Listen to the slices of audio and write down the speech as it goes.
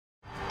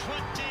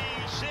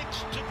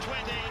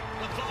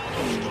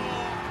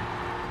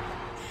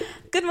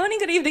Good morning,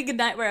 good evening, good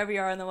night, wherever you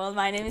are in the world.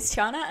 My name is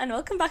Tiana, and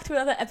welcome back to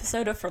another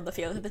episode of From the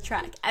Field to the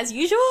Track. As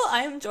usual,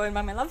 I am joined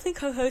by my lovely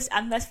co-host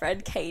and best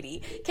friend,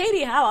 Caity.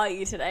 Caity, how are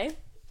you today?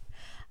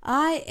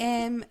 I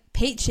am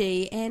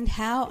peachy, and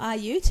how are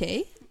you,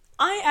 T?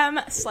 I am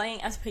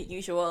slaying as per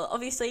usual.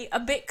 Obviously, a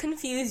bit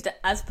confused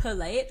as per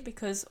late,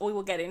 because we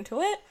will get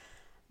into it.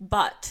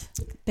 But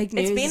big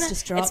news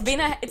just dropped.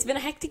 It's been a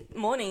hectic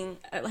morning,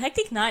 a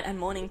hectic night and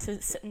morning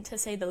to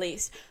say the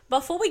least.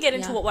 Before we get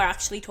into what we're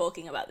actually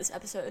talking about this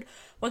episode,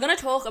 we're going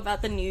to talk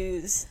about the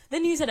news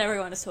that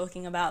everyone is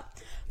talking about.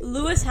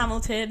 Lewis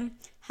Hamilton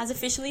has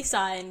officially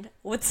signed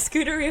with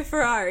Scuderia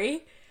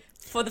Ferrari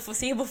for the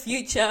foreseeable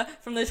future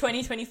from the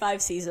 2025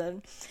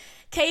 season.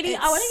 Caity,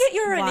 I want to get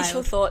your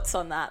initial thoughts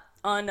on that.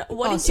 On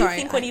what did you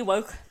think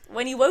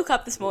when you woke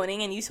up this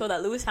morning and you saw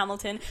that Lewis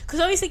Hamilton, because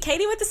obviously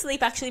Caity went to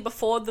sleep actually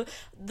before the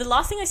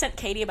last thing I sent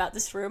Caity about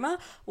this rumor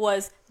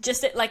was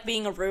just it like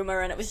being a rumor,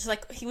 and it was just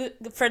like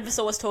Fred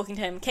Vasseur was talking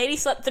to him. Caity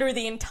slept through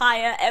the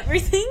entire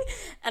everything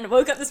and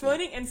woke up this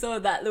morning and saw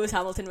that Lewis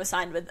Hamilton was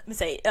signed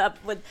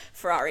with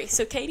Ferrari.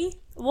 So Caity,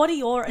 what are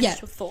your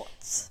initial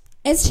thoughts?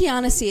 As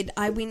Tiana said,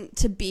 I went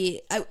to bed.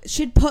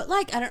 She'd put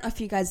I don't know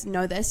if you guys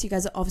know this. You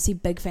guys are obviously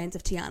big fans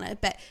of Tiana,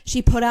 but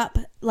she put up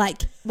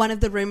one of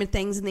the rumored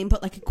things and then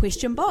put a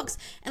question box.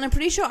 And I'm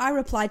pretty sure I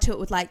replied to it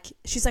with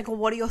she's like, well,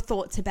 what are your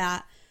thoughts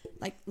about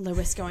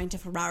Lewis going to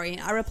Ferrari?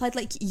 And I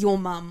replied your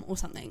mum or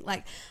something.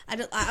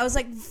 I was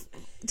like,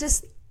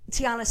 just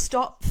Tiana,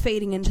 stop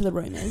feeding into the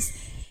rumors.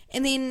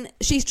 And then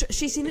she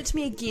sent it to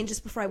me again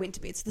just before I went to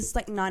bed. So this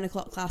is 9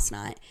 o'clock last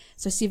night,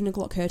 so 7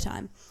 o'clock her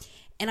time.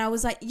 And I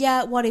was like,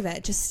 yeah, whatever.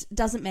 It just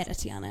doesn't matter,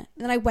 Tiana. And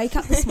then I wake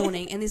up this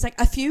morning and there's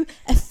a few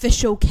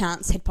official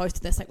counts had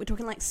posted this. We're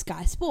talking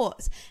Sky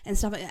Sports and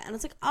stuff like that. And I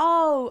was like,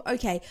 oh,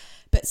 okay.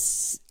 But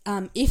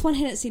F1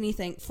 hadn't said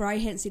anything. Ferrari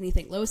hadn't said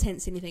anything. Lewis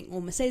hadn't said anything.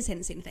 Or Mercedes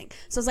hadn't said anything.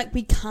 So I was like,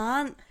 we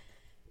can't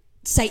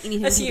say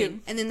anything.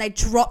 Assume. And then they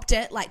dropped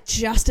it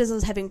just as I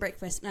was having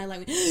breakfast. And I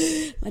went,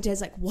 my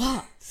dad's like,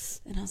 what?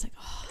 And I was like,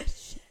 oh,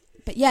 shit.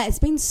 But yeah, it's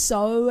been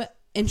so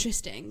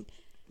interesting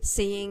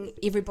seeing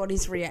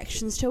everybody's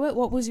reactions to it.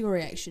 What was your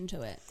reaction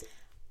to it?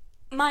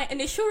 My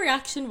initial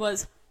reaction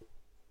was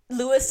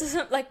Lewis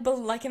doesn't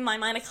in my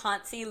mind I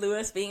can't see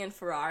Lewis being in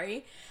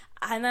Ferrari.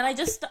 And then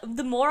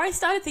the more I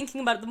started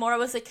thinking about it, the more I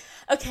was like,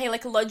 okay,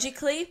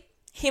 logically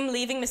him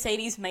leaving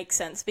Mercedes makes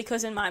sense,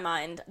 because in my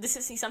mind this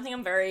is something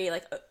I'm very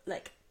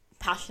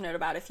passionate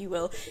about, if you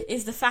will,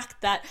 is the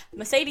fact that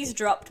Mercedes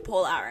dropped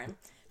Paul Aron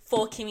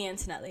for Kimi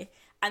Antonelli,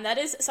 and that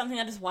is something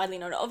that is widely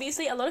known.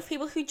 Obviously a lot of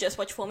people who just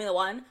watch Formula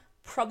 1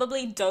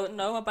 probably don't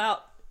know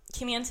about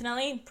Kimi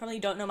Antonelli, probably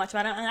don't know much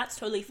about it, and that's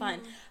totally fine.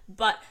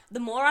 But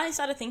the more I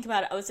started thinking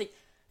about it, I was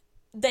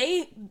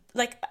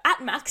like,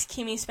 at max,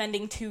 Kimi's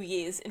spending 2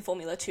 years in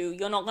Formula 2.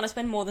 You're not going to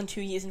spend more than 2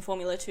 years in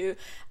Formula 2.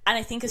 And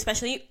I think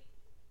especially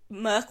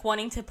Merc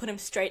wanting to put him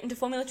straight into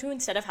Formula 2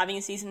 instead of having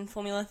a season in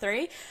Formula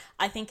 3,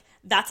 I think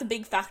that's a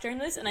big factor in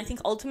this. And I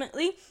think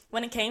ultimately,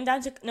 when it came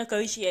down to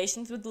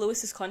negotiations with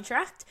Lewis's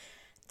contract,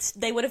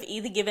 they would have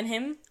either given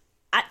him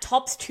at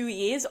tops 2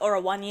 years or a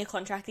 1 year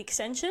contract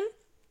extension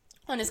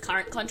on his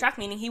current contract,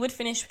 meaning he would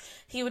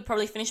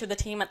probably finish with the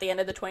team at the end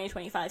of the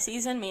 2025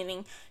 season,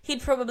 meaning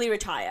he'd probably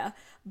retire.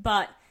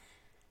 But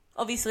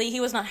obviously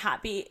he was not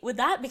happy with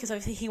that, because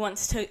obviously he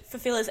wants to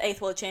fulfill his 8th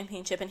World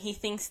Championship and he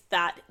thinks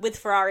that with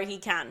Ferrari he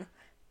can.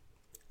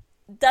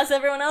 Does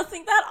everyone else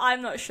think that?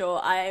 I'm not sure.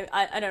 I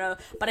don't know.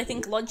 But I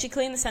think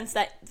logically, in the sense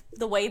that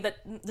the way that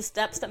the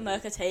steps that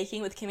Merc are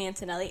taking with Kimi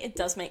Antonelli, it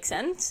does make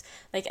sense,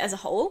 as a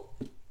whole.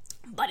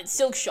 But it's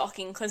still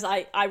shocking, because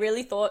I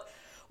really thought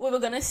we were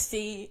going to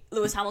see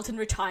Lewis Hamilton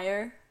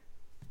retire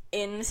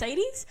in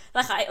Mercedes.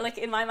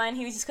 In my mind,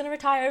 he was just going to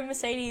retire in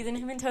Mercedes and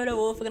him and Toto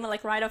Wolff were going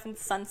to ride off into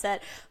the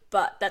sunset.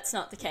 But that's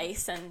not the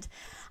case. And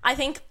I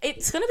think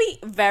it's going to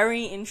be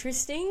very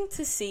interesting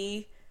to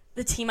see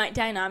the teammate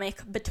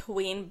dynamic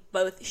between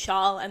both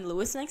Charles and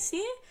Lewis next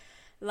year.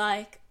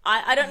 I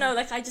don't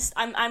know.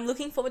 I'm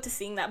looking forward to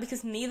seeing that,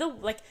 because neither,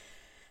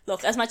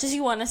 look, as much as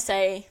you want to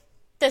say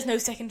there's no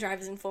second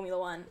drivers in Formula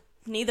 1,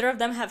 neither of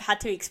them have had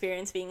to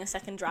experience being a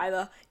second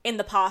driver in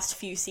the past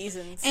few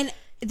seasons. And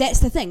that's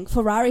the thing.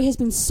 Ferrari has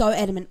been so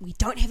adamant, we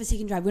don't have a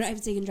second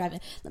driver.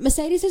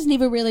 Mercedes has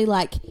never really,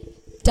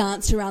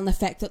 danced around the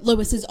fact that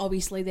Lewis is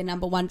obviously their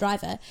number one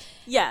driver.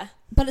 Yeah.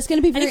 But it's going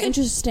to be very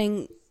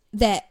interesting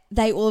that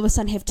they all of a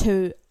sudden have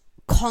two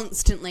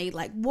constantly,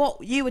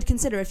 what you would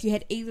consider if you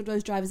had either of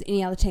those drivers,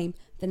 any other team,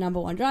 the number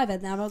one driver.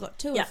 Now I've got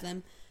two of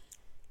them.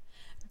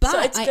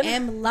 But I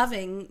am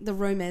loving the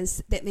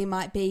rumours that there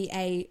might be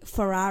a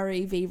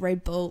Ferrari v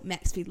Red Bull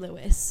Max v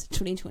Lewis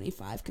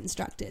 2025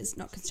 constructors,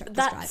 not constructors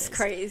drivers. That's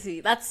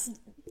crazy. That's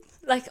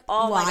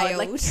oh wild.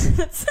 My God.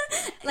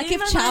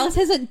 If Charles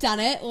hasn't done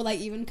it or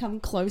even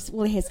come close,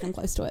 well, he has come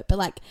close to it,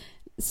 but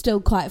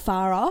still quite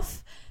far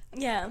off.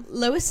 Yeah.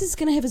 Lewis is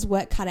going to have his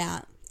work cut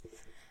out.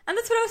 And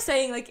that's what I was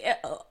saying.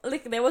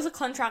 There was a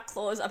contract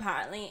clause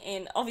apparently,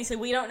 and obviously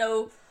we don't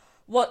know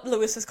what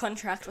Lewis's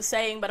contract was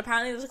saying, but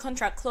apparently there was a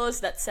contract clause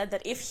that said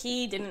that if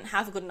he didn't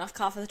have a good enough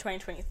car for the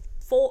 2025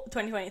 before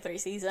 2023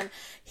 season,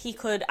 he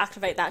could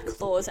activate that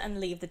clause and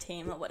leave the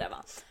team or whatever.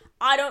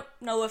 I don't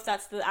know if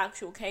that's the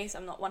actual case.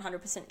 I'm not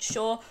 100%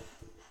 sure.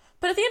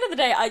 But at the end of the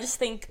day, I just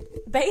think,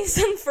 based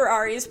on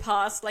Ferrari's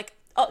past, like,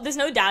 there's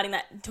no doubting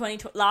that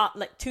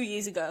 2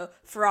 years ago,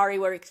 Ferrari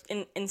were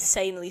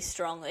insanely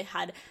strong. They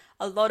had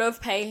a lot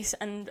of pace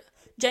and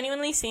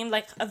genuinely seemed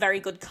like a very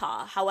good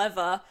car.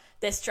 However,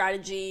 their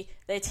strategy,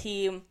 their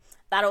team,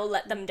 that all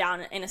let them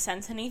down in a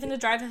sense. And even the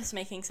driver is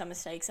making some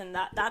mistakes, and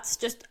that's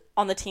just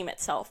on the team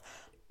itself.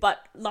 But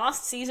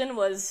last season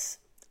was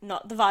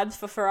not the vibes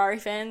for Ferrari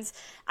fans.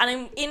 And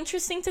I'm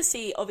interesting to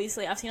see,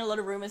 obviously, I've seen a lot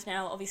of rumours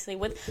now, obviously,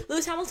 with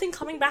Lewis Hamilton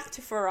coming back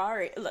to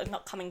Ferrari,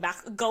 not coming back,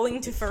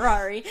 going to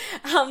Ferrari.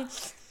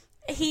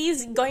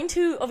 He's going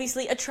to,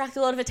 obviously, attract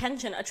a lot of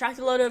attention, attract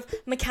a lot of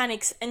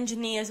mechanics,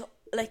 engineers,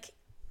 like,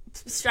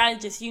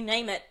 strategists, you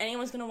name it.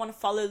 Anyone's going to want to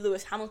follow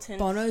Lewis Hamilton.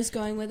 Bono's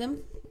going with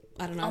him.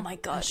 I don't know. Oh my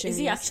gosh, is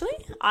he actually?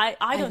 I don't think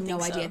so. I have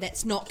no idea.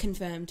 That's not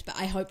confirmed, but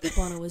I hope that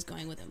Bono is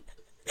going with him.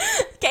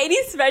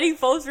 Katie's spreading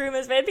false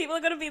rumors, man. People are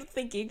going to be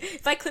thinking,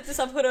 if I clip this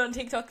up, put it on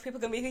TikTok, people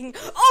are going to be thinking,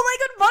 oh my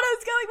god,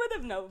 Bono's going with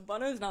him. No,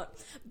 Bono's not.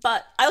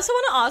 But I also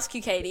want to ask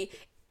you, Katie,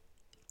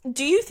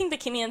 do you think that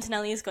Kimi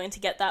Antonelli is going to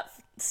get that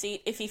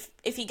seat if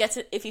he gets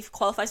it, if he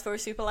qualifies for a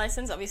super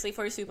license? Obviously,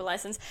 for a super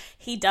license,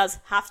 he does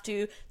have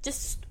to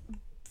just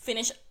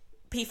finish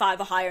P5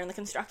 or higher in the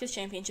Constructors'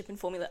 Championship in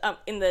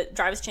the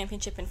Drivers'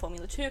 Championship in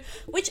Formula 2,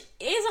 which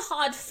is a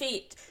hard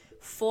feat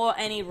for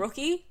any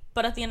rookie.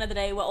 But at the end of the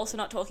day, we're also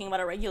not talking about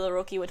a regular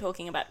rookie. We're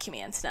talking about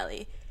Kimi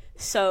Antonelli.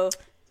 So,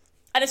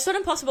 and it's not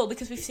impossible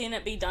because we've seen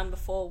it be done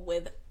before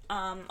with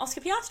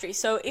Oscar Piastri.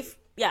 So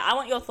I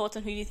want your thoughts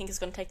on who you think is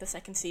going to take the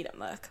second seat at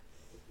Merc.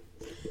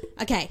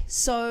 Okay,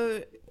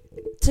 so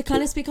to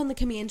kind of speak on the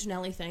Kimi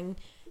Antonelli thing,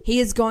 he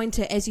is going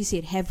to, as you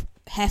said,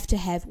 have to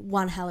have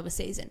one hell of a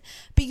season.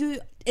 But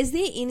is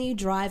there any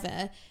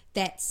driver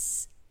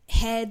that's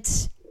had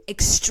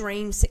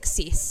extreme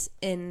success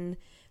in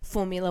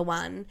Formula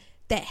One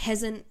that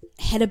hasn't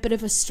had a bit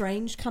of a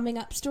strange coming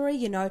up story?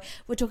 You know,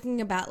 we're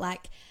talking about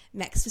like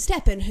Max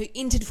Verstappen, who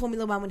entered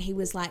Formula One when he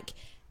was like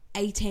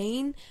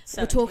 18.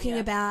 We're talking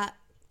about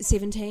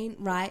 17,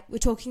 right? We're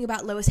talking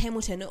about Lewis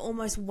Hamilton, who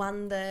almost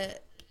won the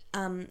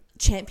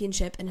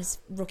championship in his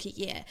rookie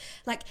year.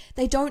 Like,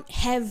 they don't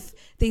have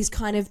these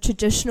kind of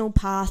traditional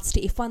paths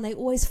to F1. They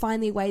always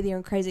find their way there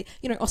and crazy.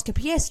 You know, Oscar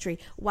Piastri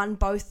won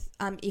both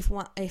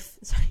F2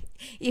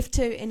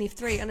 and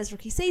F3 on his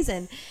rookie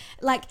season.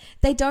 Like,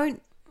 they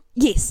don't.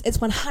 Yes, it's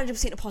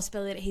 100% a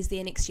possibility that he's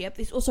there next year, but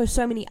there's also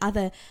so many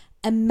other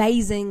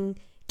amazing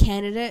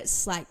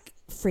candidates like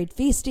Fred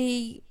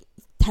Vesti,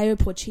 Teo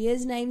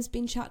Porchier's name's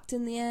been chucked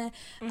in there,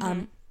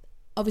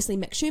 obviously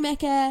Mick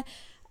Schumacher,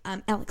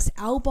 Alex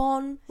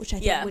Albon, which I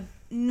think would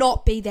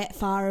not be that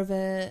far of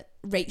a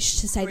reach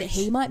to say that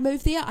he might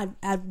move there.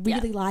 I'd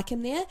really like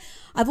him there.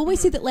 I've always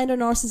said that Lando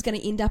Norris is going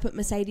to end up at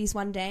Mercedes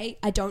one day.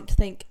 I don't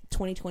think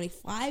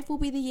 2025 will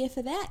be the year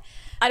for that.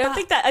 I don't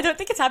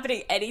think it's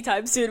happening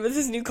anytime soon with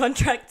his new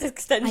contract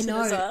extension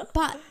as well.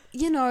 But,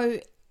 you know,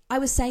 I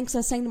was saying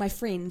to my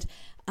friend,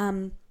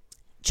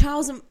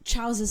 Charles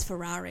is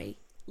Ferrari,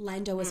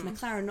 Lando was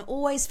McLaren. It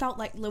always felt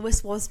like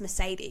Lewis was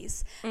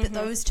Mercedes, that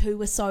those two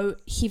were so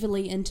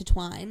heavily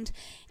intertwined.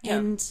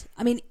 And,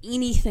 I mean,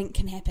 anything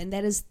can happen.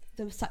 That is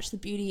such the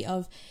beauty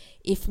of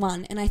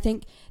F1. And I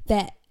think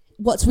that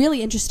what's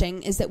really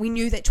interesting is that we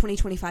knew that the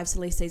 2024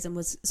 silly season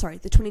was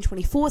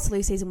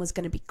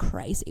going to be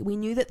crazy. We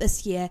knew that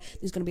this year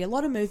there's going to be a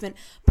lot of movement,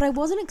 but I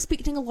wasn't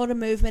expecting a lot of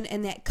movement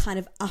in that kind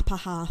of upper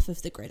half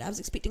of the grid. I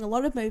was expecting a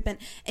lot of movement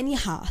in your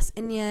Haas,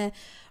 in your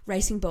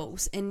Racing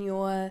Bulls, in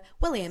your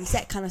Williams,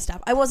 that kind of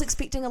stuff. I was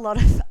expecting a lot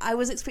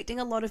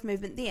of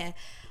movement there.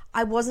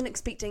 I wasn't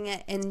expecting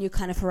it in your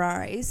kind of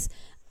Ferraris.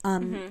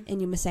 In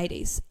your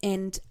Mercedes,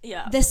 and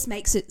this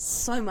makes it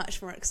so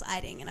much more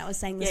exciting. And I was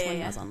saying this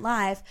when I was on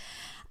live,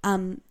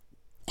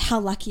 how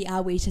lucky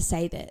are we to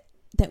say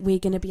that we're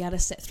going to be able to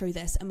sit through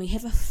this and we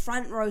have a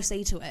front row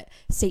seat to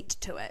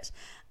it.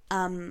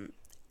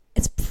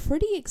 It's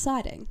pretty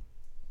exciting.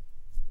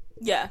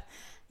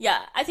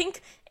 I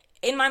think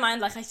in my mind,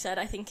 like I said,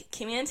 I think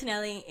Kimi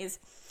Antonelli is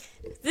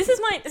this is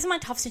my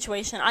tough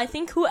situation. I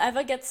think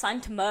whoever gets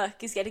signed to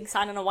Merc is getting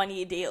signed on a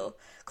 1-year deal,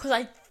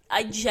 because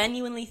I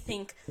genuinely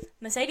think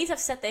Mercedes have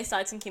set their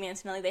sights on Kimi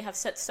Antonelli. They have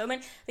set so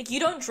many. Like, you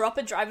don't drop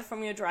a driver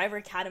from your driver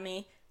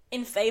academy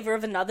in favor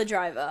of another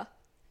driver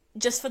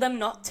just for them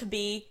not to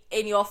be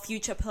in your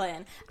future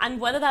plan. And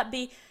whether that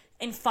be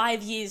in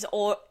 5 years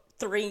or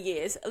 3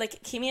 years,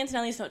 like, Kimi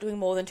Antonelli is not doing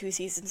more than 2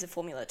 seasons of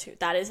Formula 2.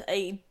 That is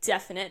a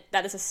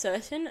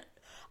certain.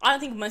 I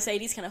don't think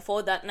Mercedes can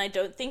afford that, and I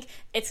don't think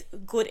it's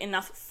good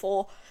enough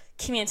for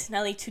Kimi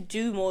Antonelli to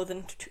do more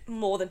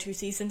than 2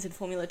 seasons in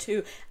Formula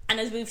 2. And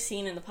as we've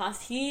seen in the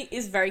past, he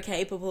is very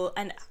capable,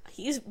 and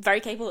he's very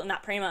capable in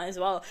that Prema as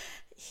well.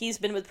 He's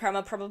been with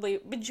Prema probably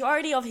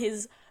majority of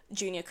his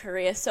junior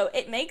career, so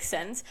it makes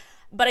sense.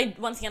 But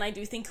once again, I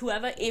do think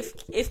whoever,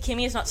 if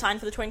Kimi is not signed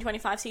for the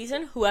 2025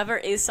 season, whoever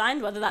is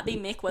signed, whether that be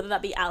Mick, whether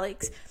that be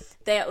Alex,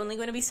 they are only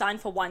going to be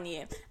signed for 1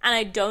 year. And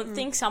I don't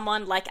think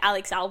someone like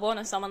Alex Albon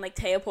or someone like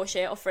Teo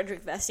Porcher or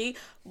Frederick Vesti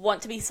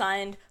want to be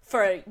signed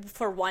for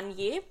 1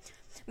 year.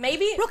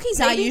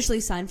 Rookies are usually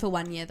signed for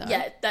 1 year, though.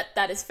 Yeah,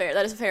 that is fair.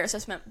 That is a fair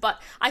assessment.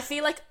 But I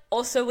feel like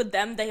also with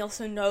them, they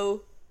also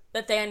know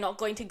that they are not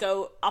going to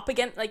go up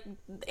again. Like,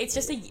 it's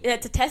just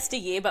it's a test a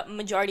year, but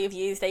majority of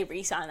years they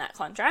re-sign that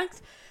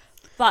contract.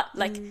 But,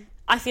 like,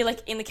 I feel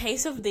like in the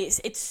case of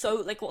this, it's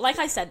so, like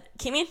I said,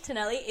 Kimi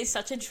Antonelli is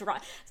such a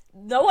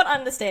no one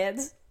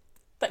understands,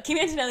 but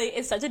Kimi Antonelli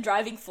is such a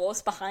driving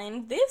force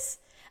behind this.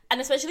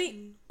 And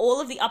especially all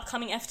of the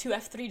upcoming F2,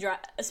 F3,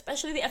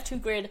 especially the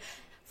F2 grid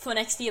for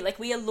next year. Like,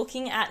 we are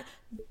looking at,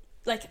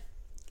 like,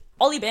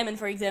 Ollie Behrman,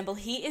 for example.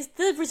 He is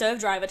the reserve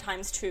driver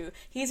 ×2.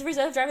 He's a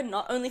reserve driver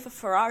not only for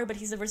Ferrari, but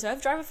he's a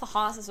reserve driver for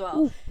Haas as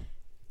well.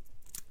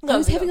 I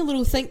was having a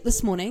little think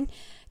this morning.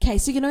 Okay,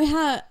 so you know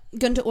how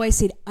Gunter always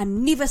said,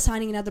 I'm never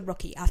signing another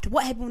rookie after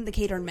what happened with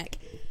Nikita and Mick.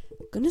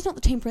 Gunter's not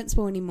the team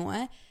principal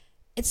anymore.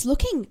 It's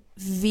looking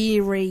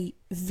very,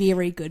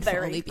 very good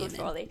for Ollie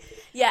Behrman.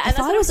 Yeah, and if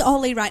I was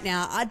Ollie right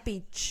now, I'd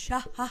be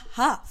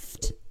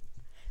chuffed.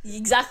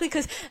 Exactly,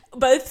 because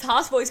both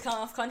Haas boys come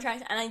off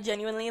contract, and I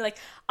genuinely,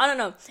 I don't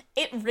know,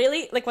 it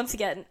really, once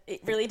again, it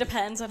really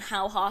depends on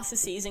how Haas's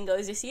season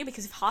goes this year,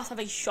 because if Haas have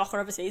a shocker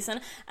of a season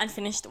and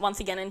finished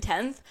once again in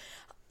 10th,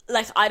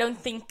 I don't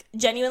think,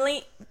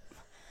 genuinely,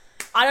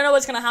 I don't know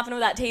what's going to happen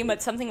with that team,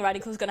 but something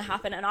radical is going to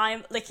happen, and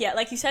I'm, like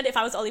you said, if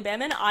I was Ollie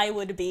Behrman, I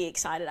would be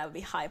excited, I would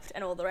be hyped,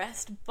 and all the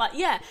rest, but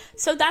yeah,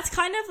 so that's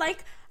kind of,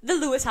 the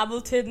Lewis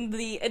Hamilton,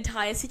 the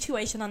entire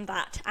situation on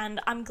that,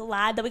 and I'm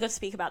glad that we got to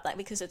speak about that,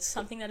 because it's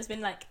something that has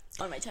been,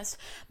 on my chest,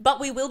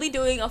 but we will be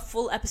doing a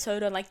full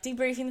episode on,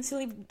 debriefing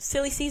the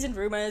silly season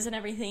rumours and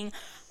everything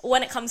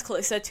when it comes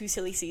closer to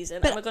silly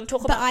season, and we're going to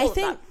talk about all of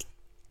that.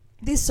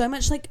 There's so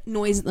much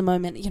noise at the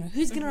moment. You know,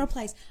 who's going to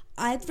replace?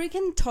 I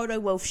reckon Toto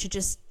Wolff should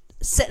just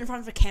sit in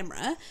front of a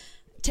camera,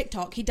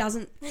 TikTok. He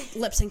doesn't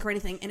lip sync or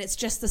anything, and it's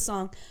just the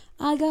song.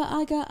 I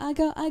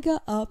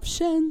got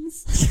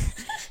options.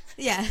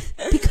 Yeah,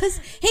 because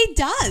he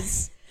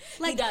does.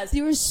 He does.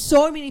 There are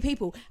so many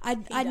people.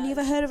 I'd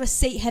never heard of a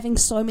seat having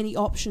so many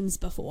options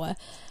before.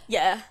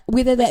 Yeah.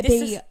 Whether that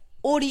be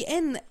already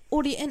in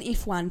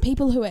F1,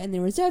 people who are in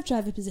their reserve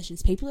driver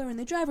positions, people who are in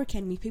their driver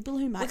academy, people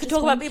who might. We could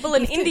talk about people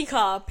in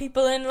IndyCar,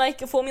 people in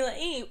Formula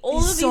E. All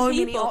of these people. So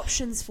many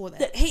options for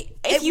that.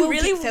 If you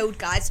really get filled,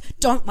 guys,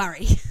 don't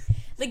worry.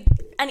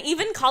 And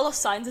even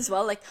Carlos Sainz as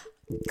well.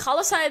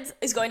 Carlos Sainz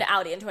is going to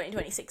Audi in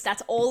 2026.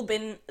 That's all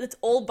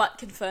but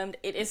confirmed.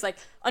 It is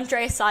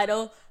Andreas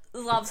Seidel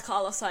loves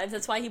Carlos Sainz.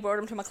 That's why he brought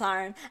him to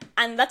McLaren,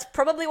 and that's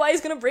probably why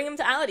he's going to bring him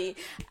to Audi.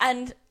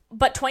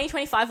 But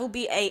 2025 will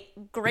be a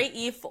great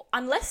year for,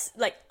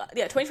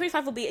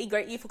 2025 will be a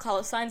great year for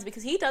Carlos Sainz,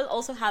 because he does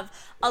also have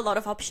a lot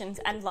of options,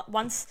 and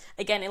once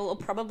again, it will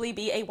probably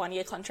be a 1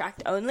 year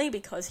contract only,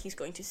 because he's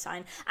going to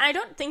sign, and I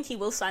don't think he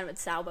will sign with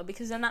Sauber,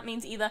 because then that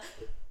means either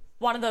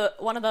one of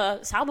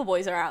the Sauber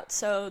boys are out,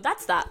 so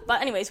that's that.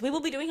 But anyways, we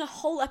will be doing a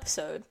whole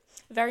episode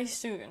very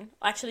soon,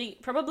 actually,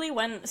 probably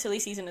when silly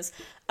season is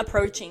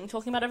approaching,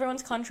 talking about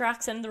everyone's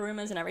contracts and the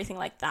rumours and everything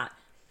like that.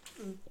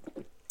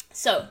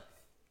 So,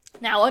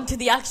 now on to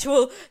the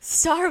actual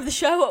star of the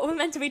show, what we're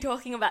meant to be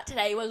talking about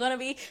today. We're going to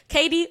be...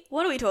 Katie,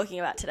 what are we talking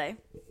about today?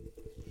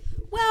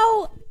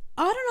 Well,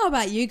 I don't know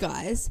about you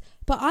guys,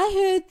 but I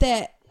heard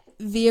that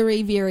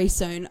very, very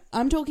soon,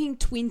 I'm talking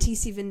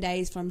 27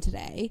 days from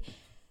today,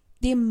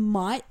 there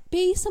might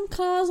be some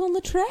cars on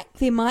the track,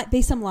 there might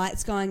be some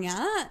lights going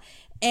out,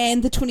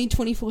 and the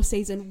 2024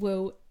 season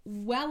will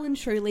well and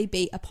truly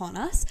be upon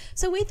us.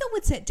 So we thought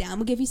we'd sit down,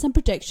 we'll give you some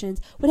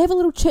predictions, we'd have a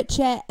little chit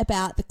chat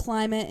about the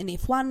climate in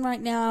F1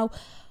 right now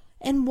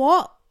and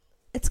what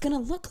it's going to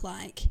look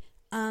like.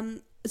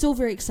 It's all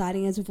very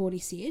exciting, as we've already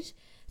said.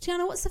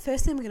 Tiana, what's the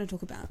first thing we're going to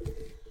talk about?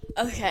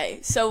 Okay,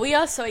 so we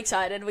are so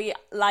excited.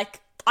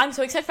 I'm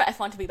so excited for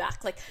F1 to be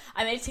back.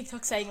 I made a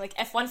TikTok saying,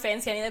 F1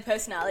 fans getting their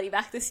personality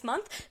back this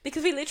month,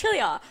 because we literally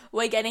are.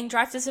 We're getting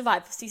Drive to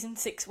Survive for Season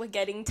 6. We're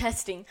getting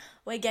testing.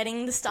 We're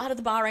getting the start of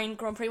the Bahrain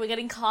Grand Prix. We're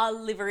getting car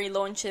livery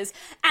launches.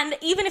 And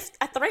even if,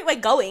 at the rate we're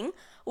going,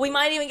 we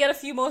might even get a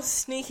few more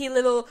sneaky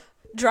little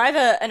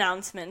driver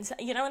announcements.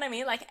 You know what I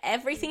mean?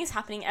 Everything is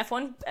happening.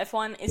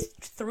 F1 is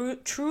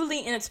truly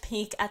in its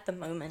peak at the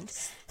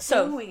moment.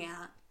 So,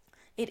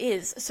 it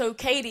is. So,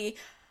 Katie...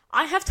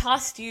 I have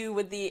tasked you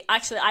with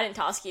actually, I didn't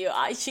task you.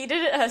 She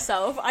did it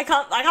herself. I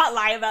can't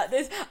lie about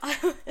this.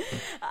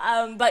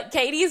 But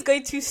Katie is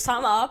going to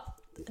sum up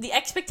the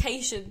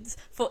expectations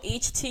for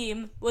each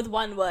team with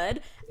one word,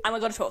 and we're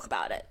going to talk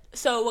about it.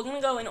 So we're going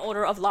to go in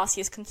order of last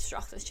year's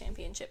Constructors'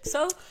 Championship.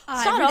 So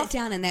I wrote it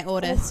down in that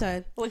order.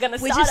 So we're going to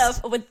start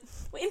off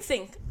with, we're in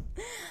sync.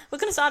 We're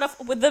going to start off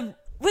with the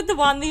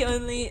one, the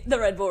only, the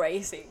Red Bull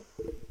Racing.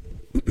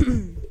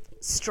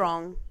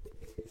 Strong.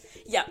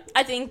 Yeah,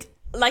 I think.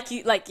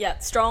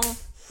 Strong.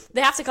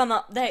 They have to come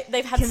up.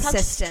 They've had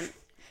consistent,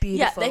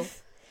 beautiful. Yeah,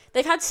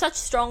 they've had such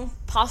strong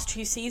past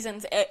 2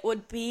 seasons. It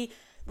would be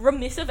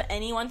remiss of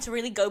anyone to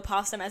really go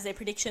past them as their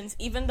predictions,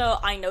 even though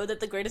I know that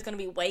the grid is going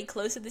to be way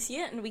closer this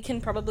year, and we can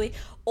probably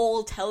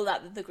all tell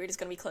that the grid is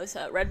going to be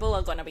closer. Red Bull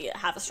are going to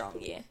have a strong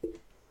year.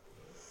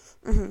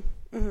 And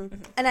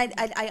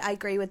I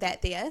agree with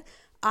that there.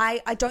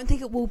 I don't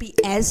think it will be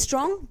as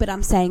strong, but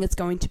I'm saying it's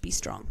going to be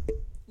strong.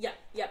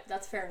 Yeah,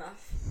 that's fair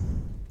enough.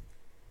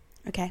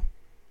 Okay.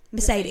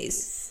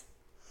 Mercedes.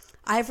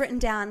 I've written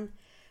down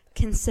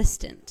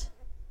consistent.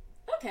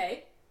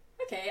 Okay.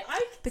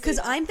 Because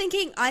I'm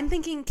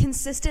thinking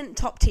consistent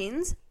top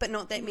 10s, but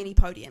not that many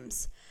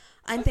podiums.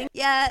 I'm thinking,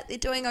 yeah, they're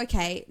doing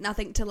okay.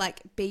 Nothing to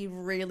like be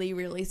really,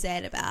 really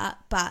sad about,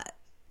 but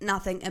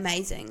nothing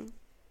amazing.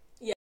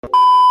 Yeah.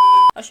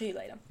 I'll show you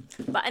later.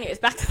 But anyways,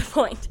 back to the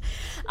point.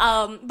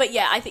 But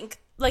yeah, I think,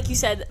 like you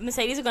said,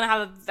 Mercedes are going to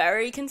have a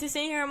very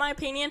consistent year, in my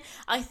opinion.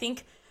 I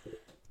think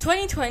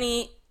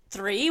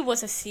 2023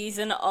 was a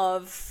season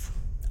of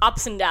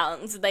ups and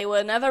downs. They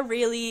were never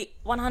really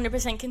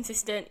 100%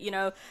 consistent. You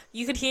know,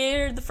 you could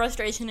hear the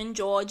frustration in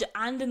George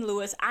and in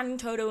Lewis and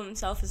Toto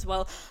himself as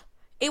well.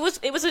 It was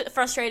a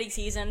frustrating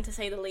season, to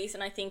say the least,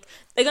 and I think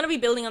they're going to be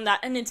building on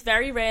that, and it's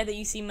very rare that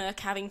you see Merc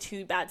having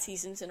 2 bad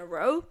seasons in a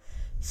row.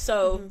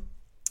 So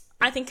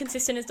I think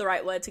consistent is the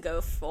right word to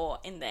go for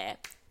in there.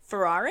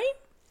 Ferrari?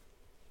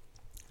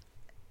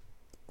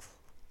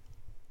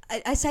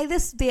 I say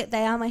this,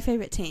 they are my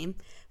favourite team,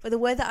 but the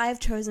word that I have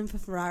chosen for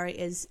Ferrari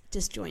is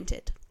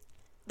disjointed.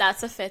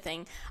 That's a fair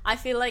thing. I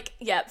feel like,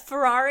 yeah,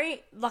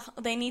 Ferrari,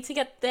 they need to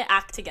get their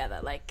act together.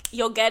 Like,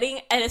 you're getting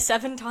a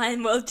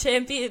 7-time world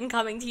champion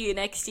coming to you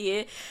next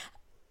year.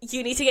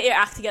 You need to get your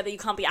act together. You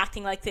can't be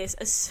acting like this,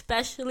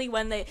 especially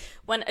when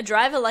a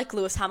driver like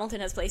Lewis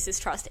Hamilton has placed his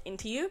trust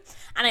into you.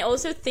 And I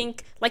also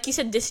think, like you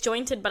said,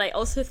 disjointed, but I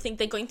also think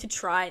they're going to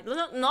try.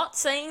 Not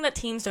saying that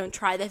teams don't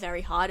try their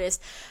very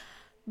hardest,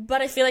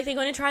 but I feel like they're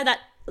going to try that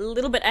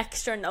little bit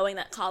extra, knowing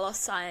that Carlos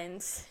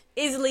Sainz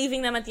is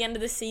leaving them at the end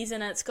of the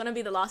season and it's going to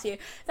be the last year.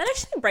 That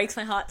actually breaks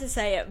my heart to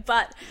say it,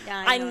 but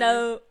yeah, I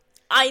know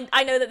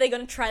that they're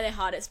going to try their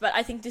hardest, but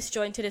I think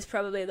disjointed is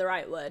probably the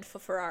right word for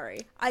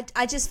Ferrari.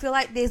 I just feel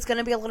like there's going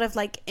to be a lot of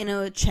like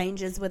inner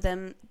changes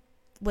within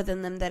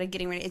them that are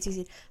getting ready. As you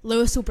said,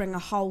 Lewis will bring a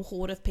whole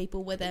horde of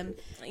people with him.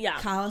 Yeah.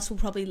 Carlos will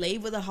probably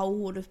leave with a whole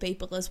horde of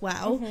people as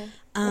well.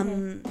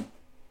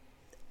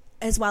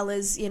 As well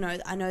as, you know,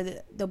 I know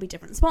that there'll be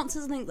different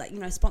sponsors and things, like, you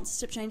know,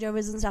 sponsorship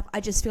changeovers and stuff. I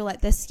just feel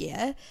like this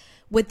year,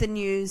 with the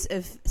news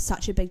of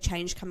such a big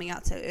change coming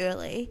out so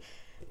early,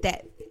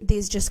 that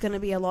there's just going to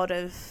be a lot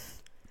of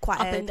quite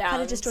up and downs.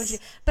 Kind of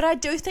disjointed. But I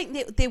do think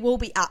that there will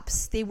be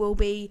ups. There will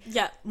be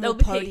more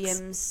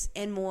podiums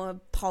and more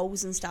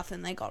poles and stuff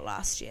than they got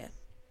last year.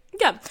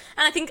 Yeah, and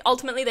I think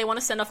ultimately they want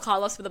to send off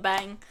Carlos with a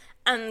bang,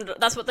 and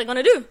that's what they're going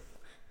to do.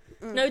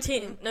 And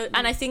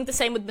I think the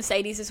same with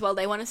Mercedes as well.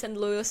 They want to send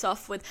Lewis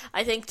off with,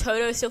 I think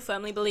Toto still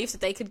firmly believes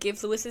that they could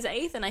give Lewis his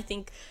 8th, and I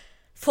think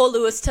for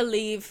Lewis to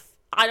leave,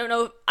 I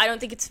don't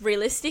think it's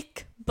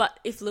realistic, but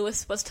if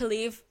Lewis was to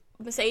leave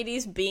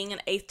Mercedes, being an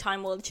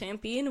 8th-time world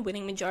champion,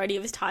 winning majority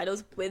of his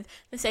titles with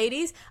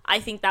Mercedes, I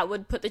think that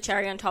would put the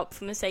cherry on top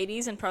for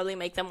Mercedes and probably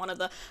make them one of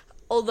the,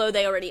 although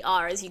they already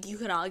are, as you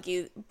can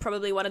argue,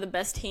 probably one of the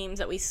best teams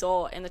that we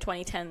saw in the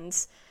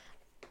 2010s,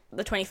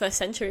 the 21st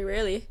century,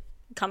 really.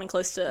 Coming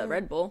close to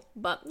Red Bull,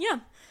 but yeah.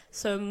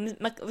 So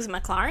was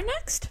McLaren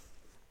next?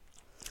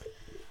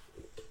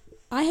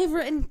 I have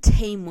written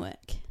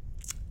teamwork.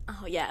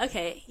 Oh yeah,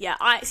 okay, yeah.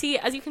 I see.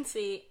 As you can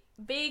see,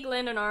 big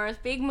Lando Norris,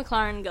 big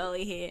McLaren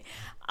girly here.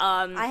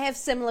 I have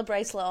similar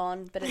bracelet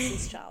on, but it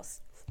says Charles.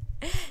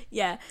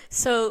 Yeah.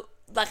 So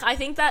like, I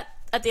think that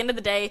at the end of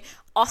the day,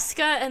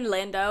 Oscar and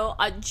Lando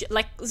are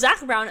like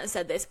Zach Brown has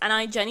said this, and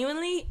I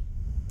genuinely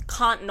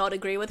can't not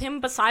agree with him.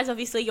 Besides,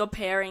 obviously, your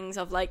pairings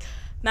of like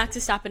Max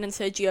Verstappen and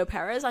Sergio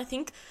Perez, I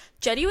think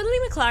genuinely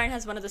McLaren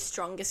has one of the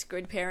strongest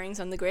grid pairings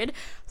on the grid.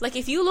 Like,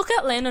 if you look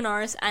at Lando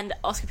Norris and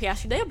Oscar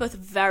Piastri, they are both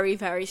very,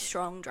 very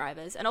strong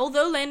drivers. And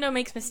although Lando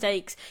makes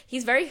mistakes,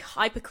 he's very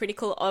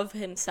hypercritical of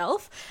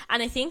himself.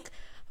 And I think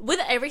with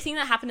everything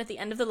that happened at the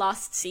end of the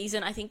last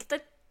season, I think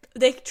that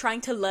they're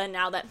trying to learn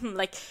now that,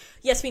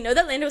 yes, we know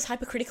that Lando is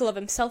hypercritical of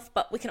himself,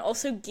 but we can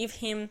also give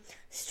him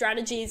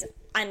strategies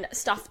and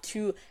stuff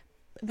to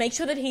make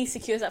sure that he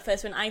secures that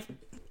first win.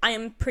 I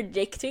am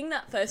predicting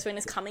that first win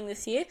is coming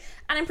this year,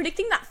 and I'm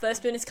predicting that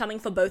first win is coming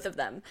for both of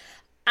them.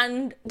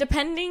 And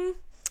depending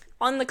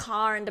on the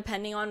car and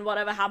depending on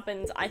whatever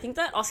happens, I think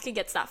that Oscar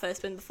gets that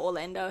first win before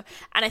Lando,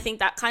 and I think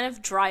that kind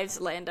of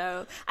drives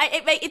Lando.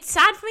 It's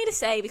sad for me to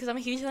say because I'm a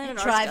huge Lando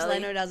Norris drives girly,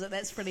 Lando, does it?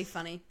 That's pretty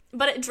funny.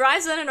 But it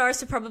drives Lando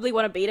Norris to probably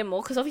want to beat him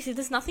more because obviously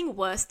there's nothing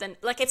worse than,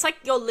 like, it's like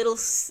your little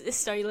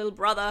sister, your little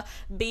brother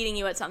beating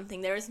you at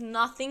something. There is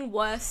nothing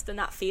worse than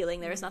that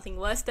feeling. There is nothing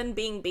worse than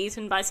being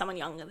beaten by someone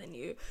younger than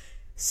you.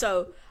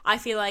 So I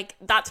feel like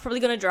that's probably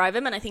going to drive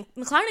him, and I think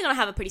McLaren are going to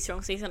have a pretty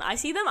strong season. I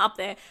see them up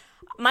there.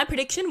 My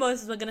prediction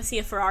was we're going to see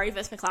a Ferrari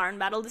versus McLaren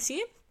battle this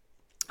year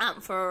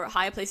for a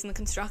higher place in the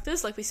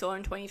constructors like we saw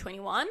in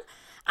 2021.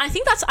 I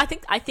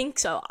think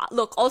so.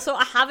 Look, also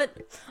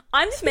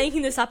I'm just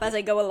making this up as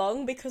I go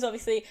along because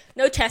obviously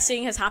no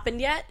testing has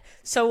happened yet.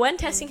 So when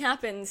testing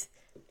happens,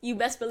 you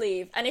best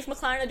believe. And if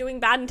McLaren are doing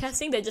bad in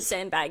testing, they're just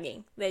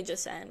sandbagging.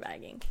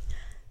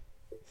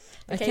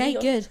 Okay,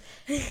 good.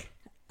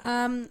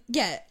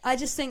 Yeah, I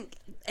just think,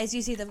 as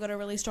you see, they've got a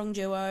really strong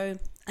duo,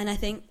 and I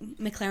think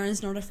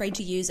McLaren's not afraid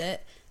to use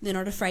it. They're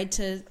not afraid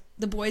to.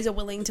 The boys are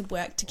willing to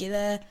work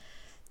together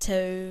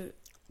to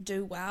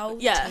do well.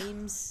 Yeah.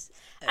 Teams,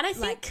 and I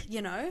think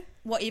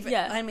whatever.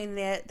 Yeah. I mean,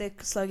 their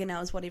slogan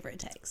now is whatever it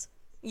takes.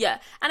 Yeah,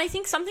 and I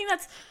think something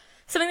that's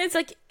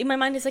like in my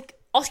mind is like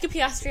Oscar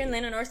Piastri and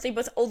Lando Norris. They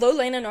both, although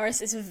Lando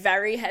Norris is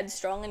very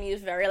headstrong and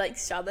he's very like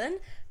stubborn,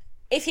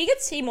 if he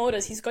gets team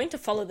orders, he's going to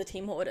follow the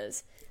team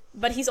orders.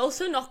 But he's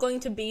also not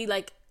going to be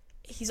like,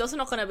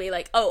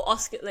 oh,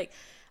 Oscar, like,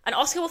 and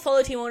Oscar will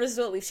follow team orders as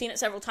well. We've seen it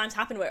several times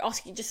happen where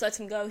Oscar just lets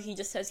him go. He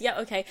just says, yeah,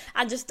 okay,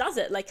 and just does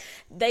it. Like,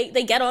 they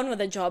get on with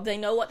the job. They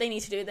know what they need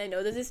to do. They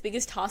know that this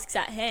biggest task's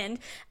at hand.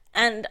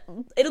 And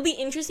it'll be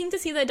interesting to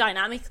see their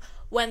dynamic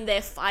when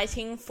they're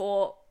fighting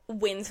for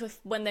wins,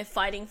 when they're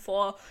fighting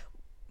for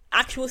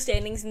actual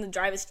standings in the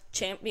Drivers'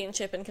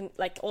 Championship and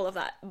like all of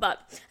that. But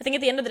I think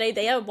at the end of the day,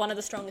 they are one of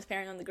the strongest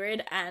pairing on the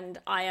grid, and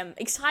I am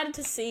excited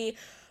to see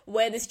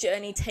where this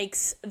journey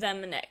takes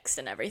them next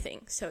and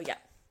everything. So yeah.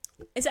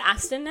 Is it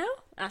Aston now?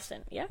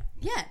 Aston, yeah?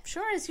 Yeah,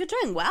 sure is. You're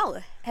doing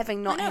well,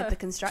 having not had the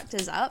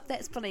constructors up.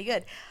 That's pretty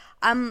good.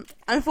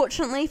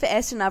 Unfortunately for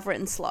Aston, I've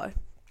written slow.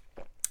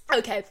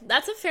 Okay,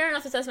 that's a fair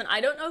enough assessment.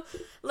 I don't know,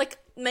 like,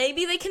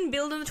 maybe they can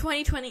build in the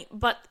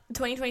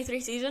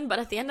 2023 season, but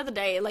at the end of the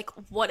day, like,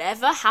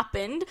 whatever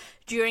happened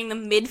during the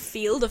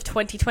midfield of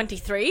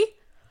 2023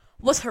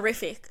 was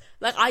horrific.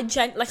 Like,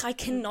 I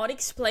cannot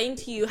explain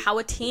to you how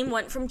a team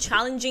went from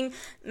challenging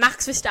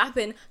Max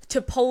Verstappen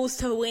to poles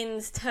to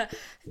wins to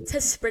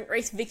sprint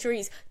race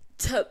victories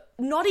to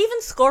not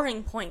even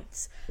scoring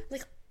points.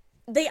 Like,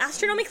 they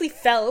astronomically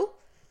fell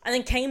and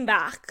then came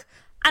back,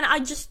 and I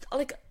just,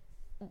 like,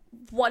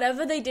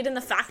 whatever they did in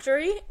the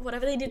factory,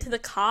 whatever they did to the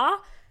car,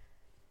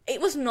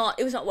 it was not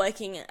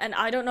working, and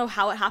I don't know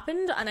how it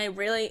happened,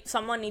 and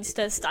someone needs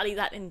to study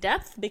that in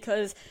depth,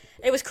 because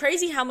it was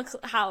crazy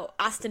how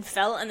Aston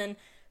fell, and then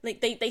like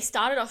they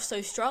started off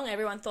so strong.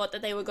 Everyone thought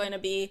that they were going to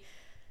be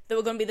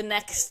the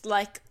next,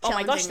 like, oh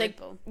my gosh, they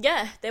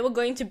were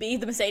going to be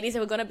the Mercedes, they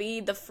were going to be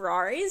the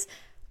Ferraris.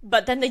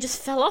 But then they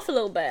just fell off a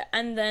little bit.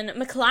 And then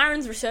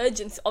McLaren's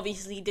resurgence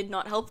obviously did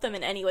not help them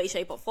in any way,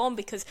 shape, or form,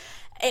 because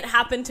it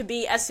happened to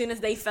be as soon as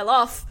they fell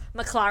off,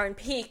 McLaren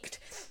peaked.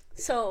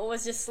 So it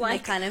was just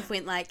like... They kind of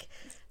went like...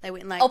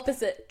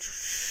 opposite.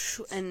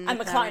 And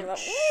McLaren went...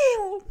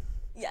 Woo!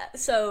 Yeah,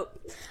 so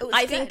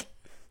I think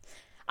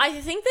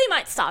they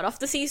might start off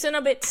the season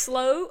a bit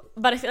slow,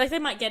 but I feel like they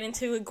might get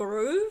into a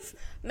groove.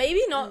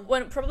 Maybe not,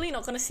 probably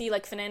not going to see,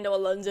 like, Fernando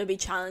Alonso be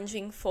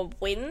challenging for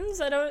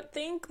wins, I don't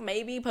think.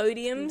 Maybe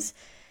podiums.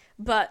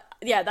 But,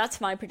 yeah, that's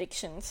my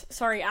predictions.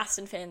 Sorry,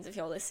 Aston fans, if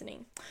you're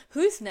listening.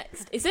 Who's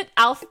next? Is it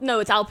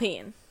No, it's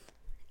Alpine.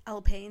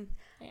 Alpine.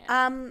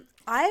 Yeah.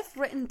 I've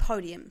written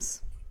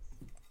podiums.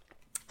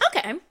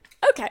 Okay.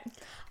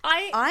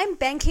 I'm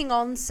banking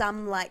on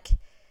some, like,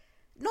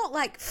 not,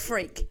 like,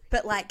 freak,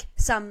 but, like,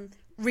 some...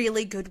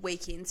 really good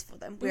weekends for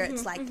them, where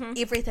it's like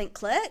everything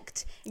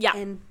clicked,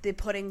 and they're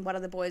putting one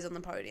of the boys on the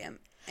podium,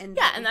 and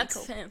that's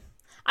cool. Fair.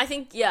 I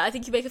think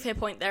you make a fair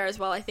point there as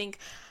well. I think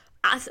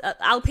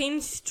Alpine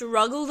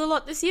struggled a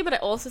lot this year, but I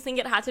also think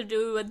it had to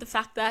do with the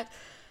fact that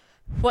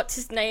what's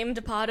his name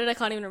departed. I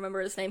can't even remember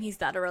his name. He's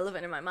that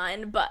irrelevant in my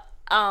mind. But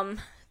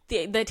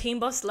the team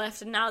boss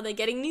left, and now they're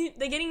getting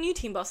new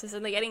team bosses,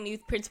 and they're getting new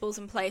principals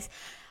in place.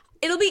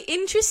 It'll be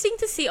interesting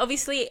to see.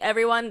 Obviously,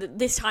 everyone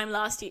this time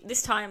last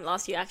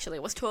year actually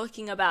was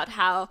talking about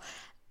how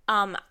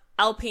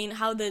Alpine,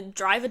 how the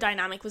driver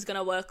dynamic was going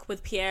to work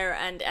with Pierre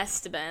and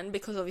Esteban,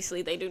 because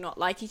obviously they do not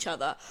like each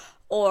other,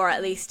 or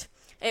at least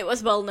it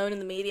was well known in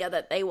the media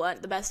that they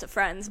weren't the best of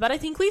friends. But I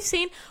think we've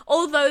seen,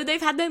 although they've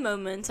had their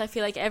moments, I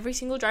feel like every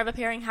single driver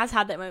pairing has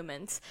had their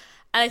moments,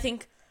 and I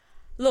think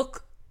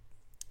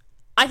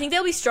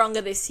they'll be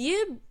stronger this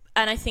year,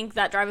 and I think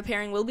that driver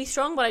pairing will be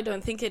strong, but I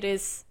don't think it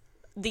is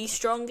the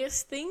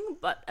strongest thing.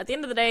 But at the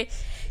end of the day,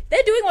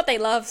 they're doing what they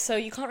love, so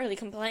you can't really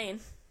complain.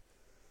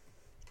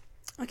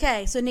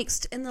 Okay, so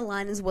next in the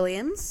line is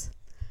Williams,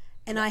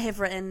 and I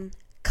have written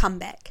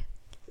comeback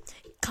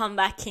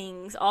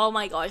Kings. Oh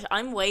my gosh,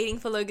 I'm waiting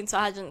for Logan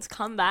Sargent's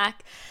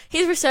comeback,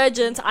 his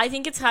resurgence. I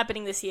think it's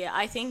happening this year.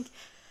 I think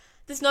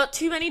there's not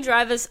too many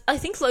drivers. I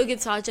think Logan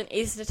Sargent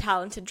is the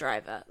talented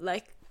driver.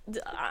 Like,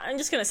 I'm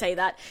just gonna say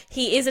that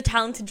he is a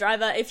talented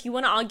driver. If you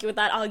want to argue with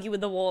that, argue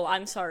with the wall.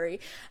 I'm sorry.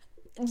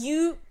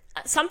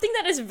 Something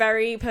that is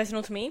very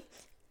personal to me,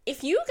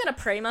 if you get a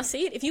Prema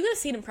seat, if you get a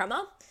seat in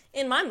Prema,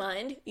 in my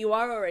mind, you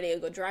are already a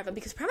good driver,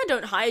 because Prema just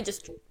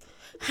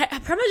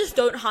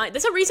don't hire.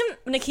 There's a reason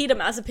Nikita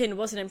Mazepin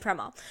wasn't in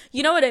Prema.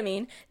 You know what I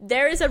mean?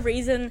 There is a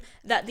reason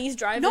that these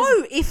drivers...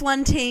 No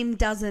F1 team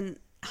doesn't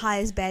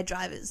hires bad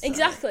drivers. So.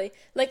 Exactly.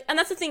 Like, and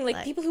that's the thing,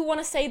 like people who want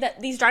to say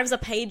that these drivers are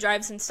paid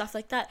drivers and stuff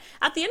like that,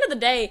 at the end of the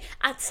day,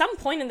 at some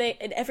point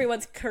in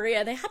everyone's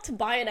career, they had to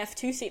buy an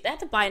F2 seat, they had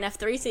to buy an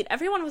F3 seat.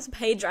 Everyone was a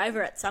paid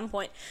driver at some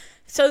point.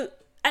 So,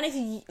 and if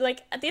you,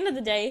 like, at the end of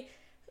the day,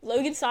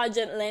 Logan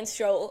Sargent, Lance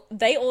Stroll,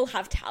 they all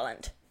have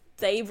talent.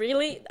 They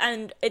really,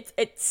 and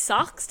it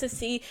sucks to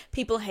see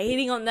people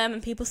hating on them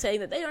and people saying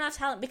that they don't have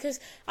talent,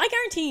 because I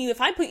guarantee you, if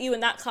I put you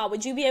in that car,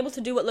 would you be able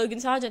to do what Logan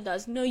Sargent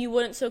does? No, you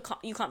wouldn't, so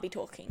you can't be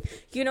talking.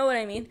 You know what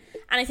I mean?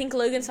 And I think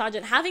Logan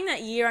Sargent, having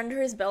that year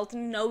under his belt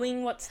and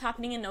knowing what's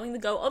happening and knowing the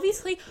go,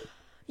 obviously,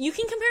 you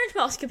can compare him to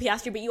Oscar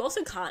Piastri, but you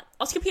also can't.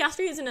 Oscar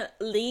Piastri is in a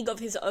league of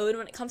his own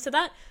when it comes to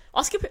that.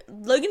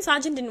 Logan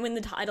Sargent didn't win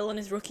the title in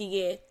his rookie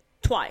year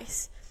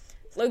twice.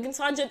 Logan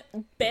Sargent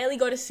barely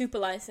got a super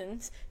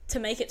license to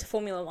make it to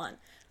Formula 1.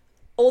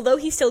 Although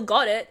he still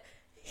got it,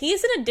 he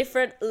is at a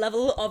different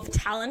level of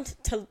talent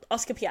to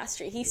Oscar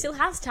Piastri. He still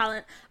has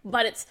talent,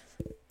 but it's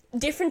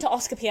different to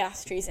Oscar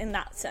Piastri's in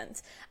that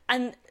sense.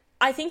 And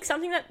I think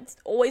something that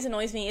always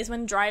annoys me is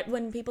when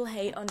people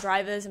hate on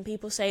drivers and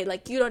people say,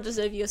 like, you don't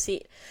deserve your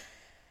seat.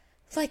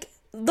 Like,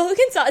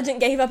 Logan Sargent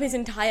gave up his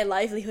entire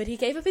livelihood. He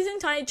gave up his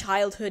entire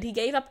childhood. He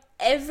gave up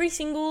every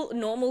single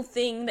normal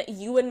thing that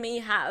you and me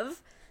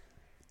have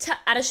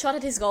at a shot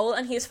at his goal,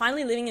 and he is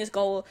finally living his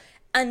goal,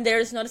 and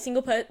there's not a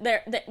single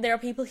there are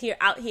people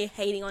out here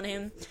hating on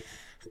him.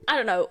 I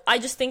don't know. I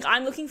just think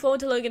I'm looking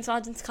forward to Logan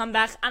Sargent's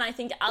comeback, and I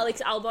think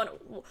Alex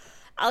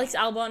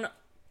Albon,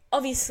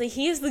 obviously,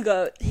 he is the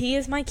GOAT. He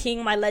is my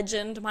king, my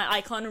legend, my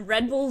icon.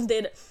 Red Bull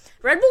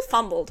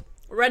fumbled.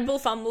 Red Bull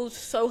fumbled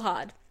so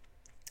hard,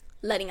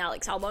 letting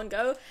Alex Albon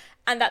go,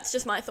 and that's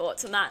just my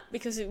thoughts on that,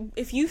 because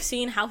if you've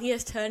seen how he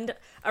has turned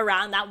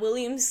around that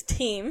Williams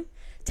team,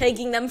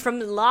 taking them from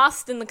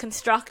last in the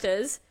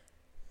constructors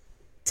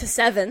to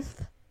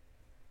 7th,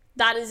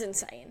 that is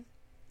insane.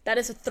 That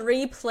is a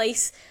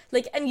 3-place,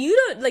 like, and you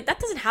don't, like, that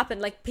doesn't happen.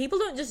 Like, people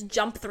don't just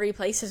jump 3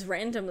 places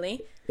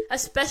randomly,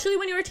 especially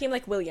when you're a team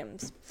like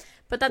Williams.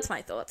 But that's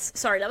my thoughts.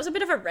 Sorry, that was a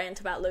bit of a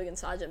rant about Logan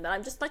Sargent, but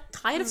I'm just, like,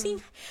 tired of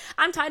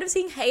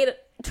seeing hate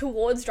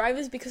towards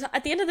drivers, because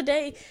at the end of the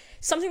day,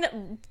 something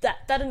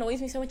that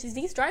annoys me so much is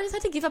these drivers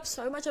had to give up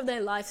so much of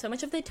their life, so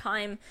much of their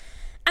time,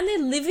 and they're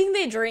living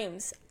their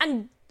dreams,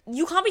 and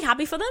you can't be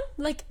happy for them.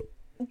 Like,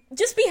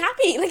 just be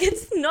happy. Like,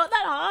 it's not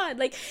that hard.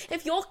 Like,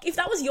 if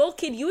that was your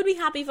kid, you would be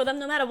happy for them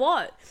no matter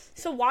what.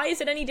 So why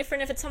is it any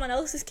different if it's someone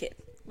else's kid?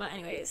 But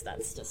anyways,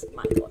 that's just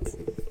my thoughts.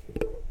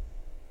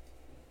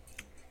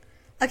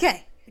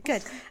 Okay,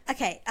 good.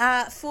 Okay,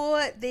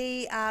 for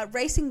the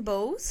Racing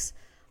Bulls,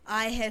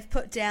 I have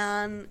put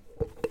down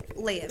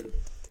Liam.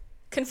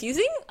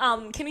 Confusing?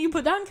 Can you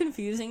put down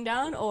confusing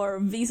down, or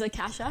Visa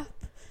Cash App?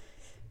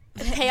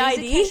 Pay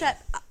ID? Cash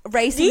App,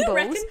 Racing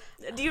Bulls.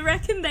 Do you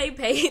reckon they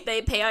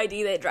pay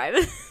ID their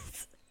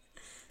drivers?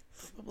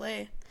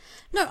 Probably.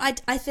 No,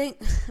 I think,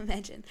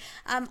 imagine.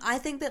 I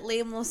think that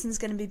Liam Lawson's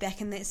going to be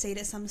back in that seat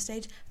at some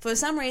stage. For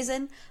some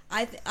reason,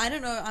 I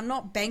don't know, I'm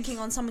not banking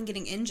on someone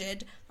getting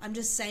injured. I'm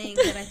just saying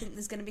that I think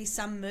there's going to be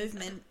some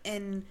movement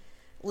in,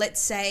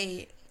 let's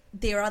say,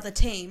 their other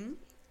team,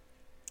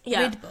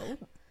 Red Bull.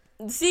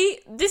 See,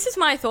 this is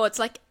my thoughts.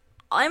 Like,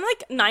 I'm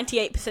like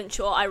 98%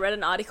 sure I read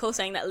an article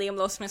saying that Liam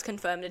Lawson was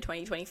confirmed in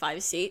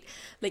 2025 seat.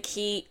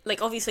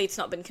 Like, obviously it's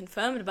not been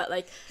confirmed, but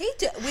like...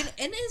 when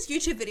in his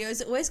YouTube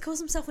videos, it always calls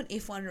himself an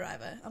F1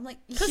 driver. I'm like,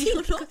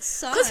 you're not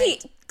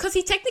signed. Because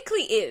he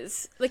technically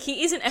is. Like,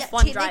 he is an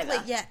F1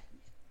 driver.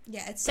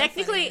 Yeah, it's so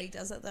technically funny when he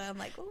does it though. I'm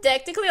like, ooh.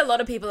 Technically a lot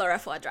of people are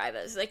F1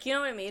 drivers. Like, you know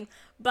what I mean?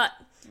 But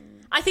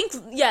I think,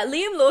 yeah,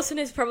 Liam Lawson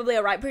is probably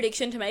a right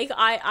prediction to make.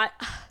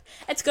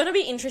 It's going to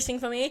be interesting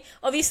for me.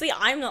 Obviously,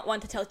 I'm not one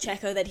to tell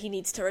Checo that he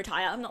needs to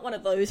retire. I'm not one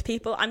of those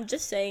people. I'm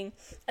just saying,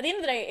 at the end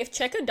of the day, if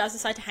Checo does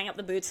decide to hang up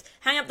the boots,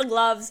 hang up the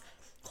gloves,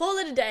 call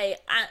it a day,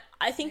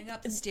 I think... Hang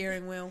up the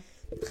steering wheel.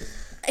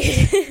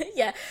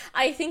 Yeah,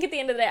 I think at the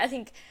end of the day, I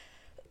think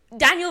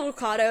Daniel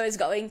Ricciardo is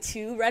going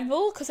to Red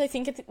Bull, because I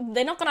think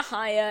they're not going to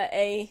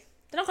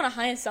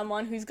hire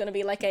someone who's going to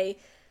be like a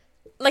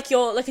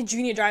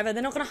junior driver.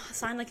 They're not going to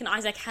sign like an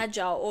Isaac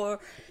Hadjar or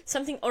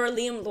something, or a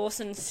Liam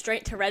Lawson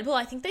straight to Red Bull.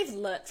 I think they've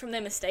learnt from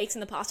their mistakes in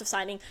the past of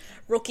signing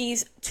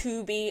rookies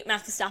to be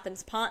Max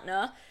Verstappen's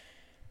partner,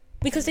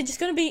 because they're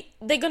going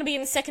to be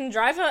in the second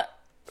driver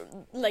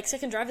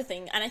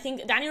thing. And I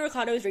think Daniel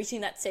Ricciardo is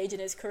reaching that stage in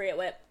his career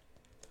where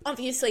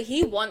obviously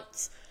he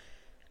wants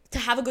to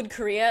have a good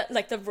career,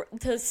 like to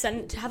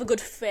have a good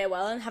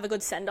farewell and have a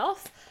good send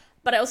off.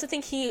 But I also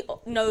think he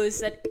knows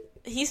that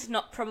he's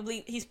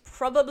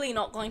probably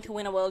not going to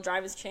win a World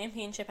Drivers'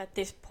 Championship at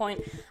this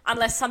point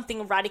unless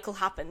something radical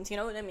happens, you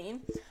know what I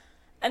mean?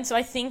 And so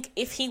I think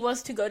if he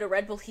was to go to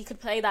Red Bull, he could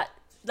play that,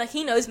 like,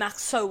 he knows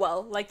Max so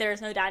well. Like, there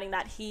is no doubting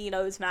that he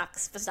knows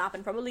Max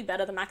Verstappen probably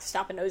better than Max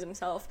Verstappen knows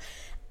himself.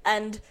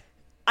 And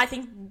I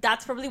think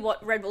that's probably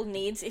what Red Bull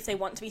needs if they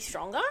want to be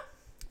stronger.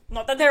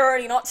 Not that they're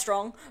already not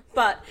strong,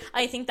 but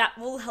I think that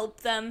will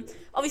help them.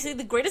 Obviously,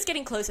 the grid is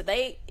getting closer.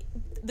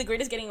 The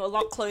grid is getting a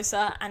lot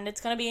closer, and it's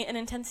going to be an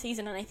intense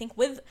season. And I think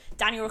with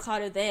Daniel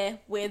Ricciardo there,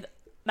 with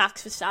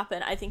Max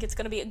Verstappen. I think it's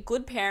going to be a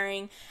good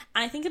pairing,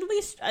 and I think it'll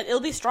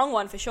be a strong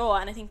one for sure.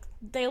 And I think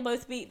they'll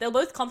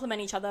both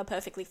complement each other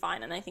perfectly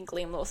fine. And I think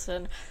Liam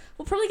Lawson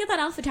will probably get that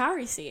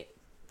AlphaTauri seat.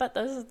 But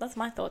that's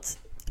my thoughts.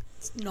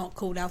 It's not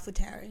called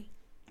AlphaTauri.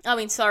 I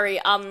mean, sorry.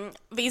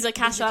 Visa,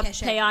 Cash App,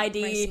 Pay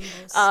ID,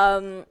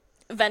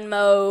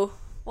 Venmo.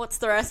 What's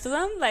the rest of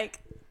them? Like,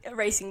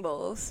 Racing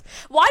Bulls.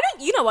 Why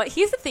don't you know what?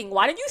 Here's the thing.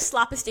 Why don't you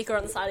slap a sticker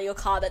on the side of your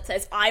car that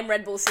says "I'm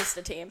Red Bull's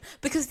sister team"?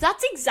 Because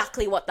that's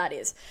exactly what that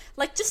is.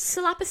 Like, just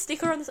slap a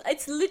sticker on the.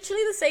 It's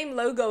literally the same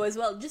logo as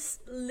well. Just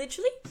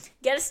literally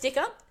get a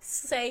sticker,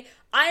 say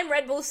 "I'm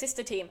Red Bull's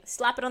sister team."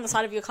 Slap it on the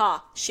side of your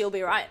car. She'll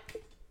be right.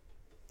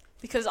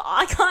 Because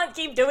I can't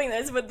keep doing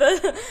this with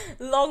the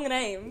long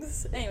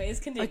names. Anyways,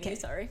 continue. Okay.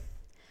 Sorry.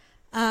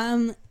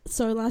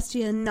 So last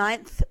year,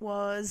 9th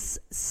was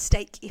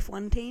Stake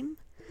F1 team.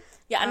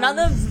 Yeah,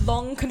 another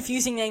long,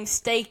 confusing name.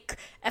 Stake,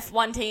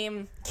 F1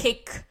 team,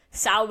 Kick,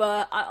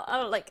 Sauber. I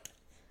don't like...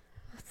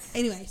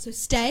 Anyway, so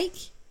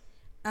Stake,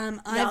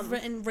 I've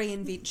written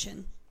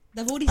reinvention.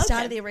 They've already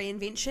started their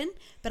reinvention,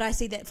 but I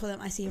see that for them.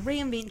 I see a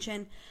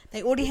reinvention.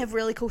 They already have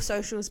really cool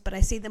socials, but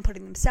I see them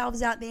putting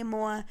themselves out there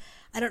more.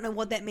 I don't know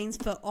what that means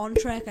for on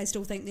track. I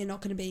still think they're not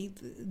going to be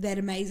that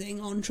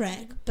amazing on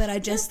track, but I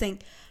just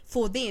think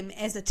for them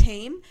as a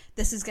team,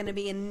 this is going to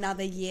be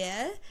another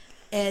year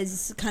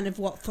as kind of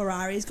what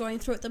Ferrari is going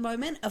through at the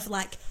moment of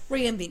like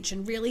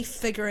reinvention, really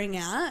figuring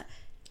out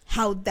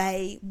how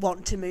they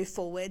want to move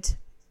forward.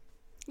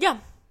 Yeah.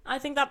 I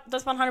think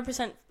that's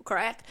 100%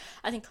 correct.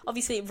 I think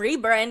obviously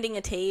rebranding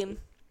a team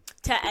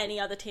to any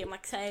other team,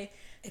 like say,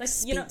 like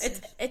expensive. You know,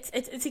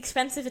 it's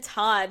expensive, it's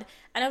hard,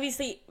 and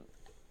obviously,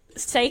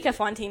 Stake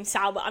F1 team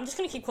Sauber. I'm just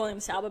gonna keep calling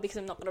them Sauber because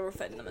I'm not gonna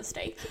refer to them as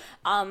Stake.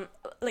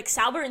 Like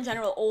Sauber in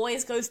general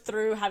always goes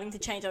through having to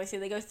change. Obviously,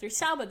 they go through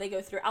Sauber, they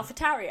go through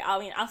AlphaTauri,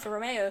 Alfa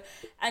Romeo,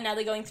 and now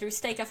they're going through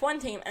Stake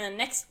F1 team,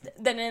 and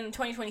then in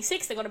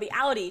 2026 they're gonna be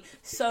Audi.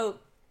 So.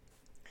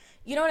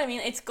 You know what I mean?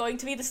 It's going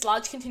to be this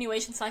large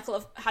continuation cycle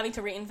of having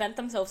to reinvent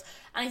themselves.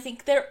 And I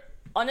think they're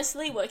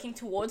honestly working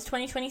towards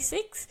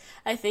 2026.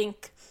 I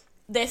think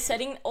they're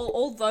setting,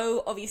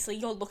 although obviously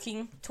you're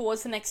looking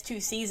towards the next 2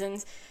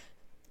 seasons,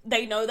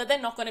 they know that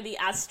they're not going to be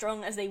as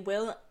strong as they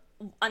will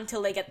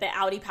until they get their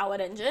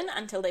Audi-powered engine,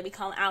 until they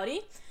become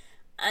Audi.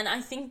 And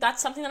I think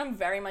that's something that I'm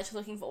very much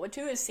looking forward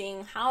to, is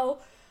seeing how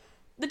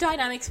the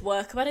dynamics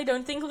work. But I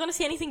don't think we're going to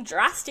see anything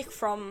drastic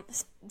from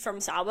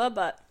Sauber,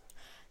 but...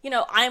 You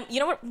know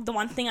what, the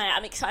one thing I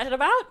am excited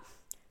about?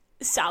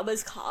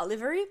 Sauber's car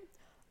livery.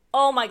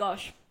 Oh my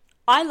gosh.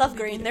 I love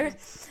green.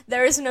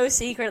 There is no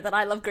secret that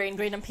I love green.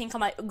 Green and pink are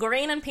my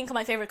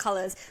favorite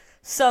colors.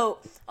 So,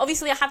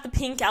 obviously I have the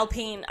pink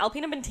Alpine.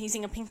 Alpine have been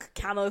teasing a pink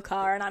camo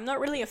car, and I'm not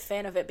really a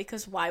fan of it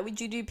because why would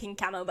you do pink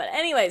camo? But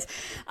anyways,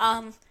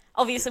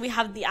 obviously we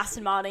have the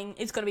Aston Martin.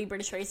 It's going to be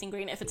British Racing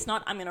Green. If it's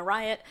not, I'm going to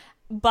riot.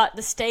 But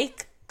the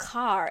Stake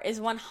car is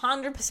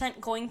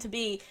 100% going to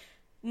be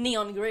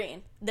neon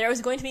green. There is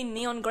going to be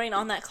neon green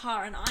on that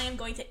car, and I am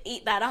going to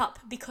eat that up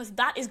because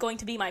that is going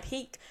to be my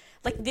peak.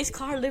 Like, this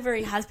car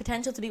livery has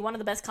potential to be one of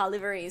the best car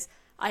liveries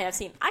I have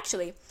seen.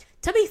 Actually,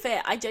 to be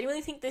fair, I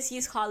genuinely think this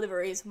year's car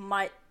liveries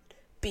might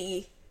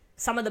be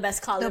some of the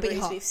best car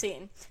liveries we've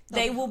seen.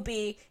 They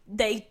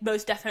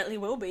most definitely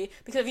will be,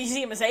 because if you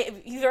see Mercedes,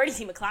 you've already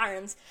seen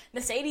McLaren's.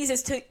 Mercedes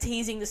is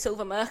teasing the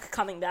silver Merc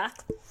coming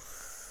back.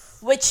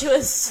 Which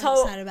was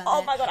so...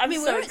 Oh my god, we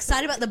were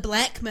excited about the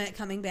black Merc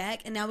coming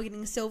back, and now we're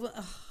getting a silver...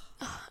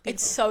 Oh,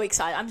 it's so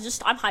exciting.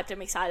 I'm hyped,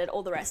 I'm excited,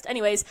 all the rest.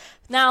 Anyways,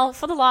 now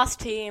for the last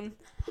team,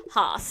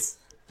 Haas.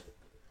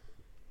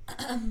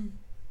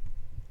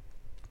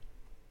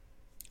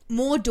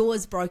 More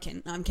doors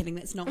broken. No, I'm kidding,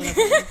 that's not what I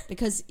mean.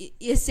 Because,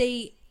 you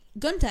see,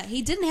 Gunther,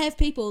 he didn't have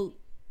people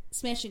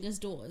smashing his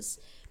doors.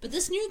 But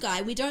this new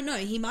guy, we don't know.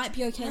 He might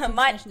be okay with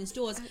smashing his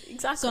doors.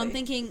 Exactly. So I'm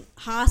thinking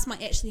Haas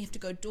might actually have to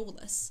go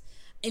doorless.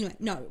 Anyway,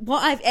 no.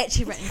 What I've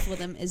actually written for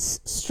them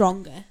is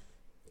stronger.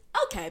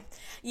 Okay.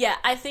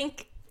 I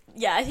think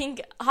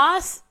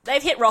Haas,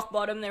 they've hit rock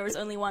bottom. There is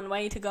only one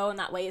way to go, and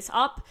that way is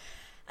up.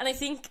 And I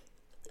think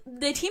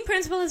the team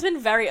principal has been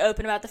very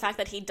open about the fact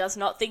that he does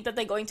not think that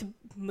they're going to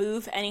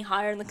move any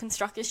higher in the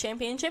Constructors'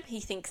 Championship. He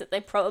thinks that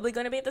they're probably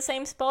going to be at the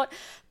same spot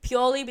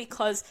purely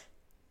because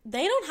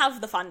they don't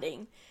have the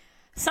funding.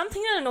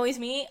 Something that annoys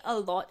me a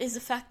lot is the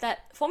fact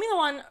that Formula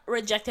One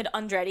rejected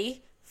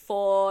Andretti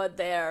for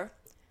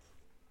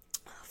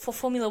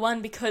Formula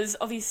One because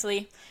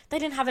obviously they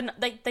didn't have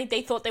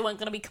they thought they weren't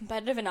going to be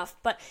competitive enough.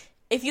 But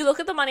if you look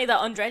at the money that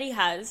Andretti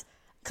has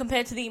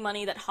compared to the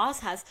money that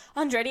Haas has,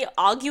 Andretti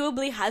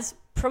arguably has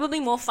probably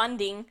more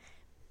funding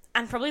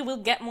and probably will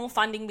get more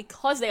funding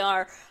because they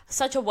are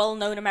such a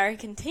well-known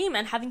American team,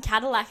 and having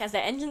Cadillac as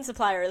their engine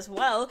supplier as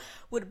well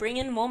would bring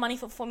in more money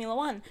for Formula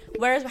One.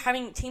 Whereas we're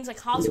having teams like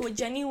Haas who are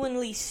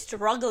genuinely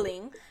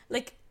struggling.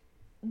 Like,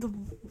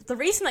 the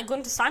reason that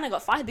Gunther Steiner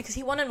got fired because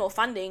he wanted more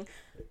funding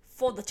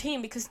for the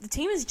team, because the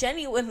team is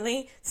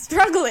genuinely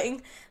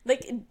struggling. I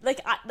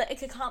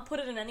can't put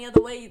it in any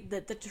other way.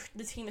 The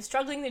team is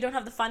struggling. They don't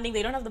have the funding.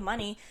 They don't have the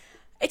money.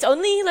 it's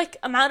only like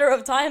a matter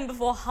of time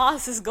before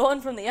Haas is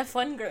gone from the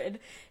F1 grid.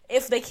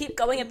 If they keep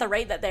going at the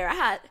rate that they're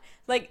at,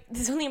 like,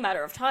 it's only a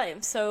matter of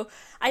time. So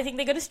I think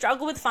they're going to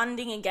struggle with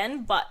funding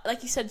again, but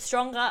like you said,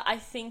 stronger. I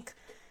think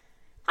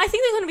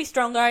they're going to be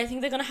stronger. I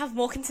think they're going to have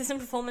more consistent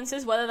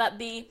performances, whether that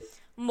be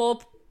more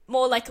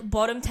like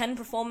bottom 10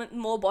 performance,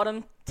 more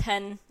bottom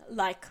 10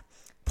 like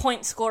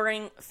point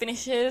scoring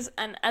finishes,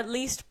 and at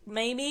least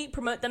maybe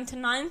promote them to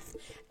 9th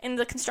in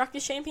the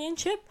Constructors'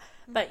 Championship.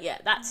 But yeah,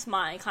 that's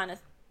my kind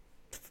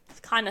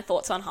of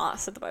thoughts on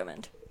Haas at the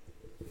moment.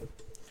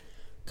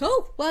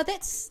 Cool. Well,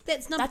 that's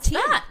number 10.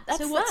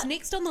 So what's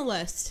next on the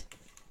list?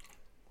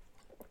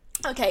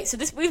 Okay, so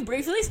we've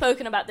briefly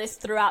spoken about this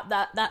throughout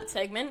that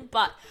segment,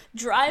 but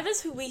drivers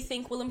who we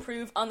think will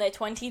improve on their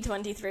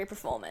 2023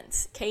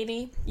 performance.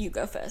 Katie, you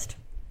go first.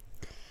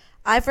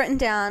 I've written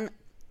down,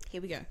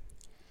 here we go.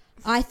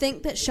 I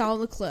think that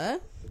Charles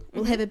Leclerc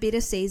will have a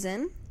better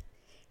season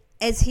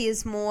as he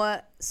is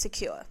more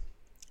secure.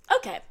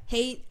 Okay.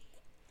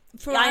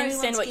 Ferrari I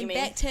understand what you mean.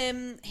 Backed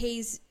him.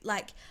 He's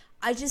like,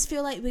 I just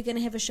feel like we're going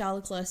to have a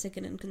Charles Leclerc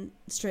second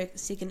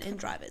in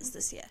drivers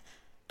this year.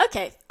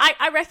 Okay,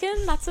 I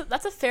reckon that's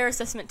a fair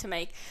assessment to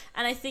make,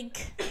 and I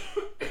think,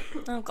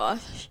 oh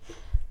gosh,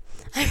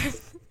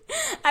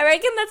 I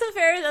reckon that's a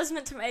fair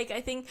assessment to make.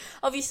 I think,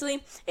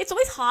 obviously, it's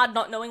always hard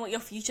not knowing what your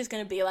future's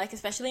going to be like,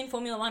 especially in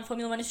Formula 1.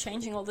 Formula 1 is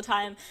changing all the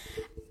time,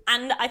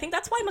 and I think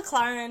that's why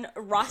McLaren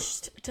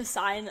rushed to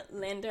sign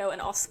Lando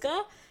and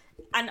Oscar,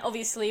 and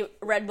obviously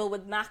Red Bull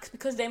with Max,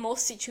 because they're more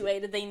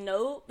situated. They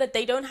know that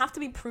they don't have to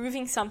be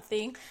proving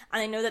something,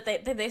 and they know that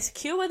they're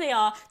secure where they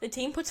are. The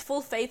team puts full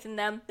faith in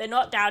them. They're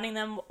not doubting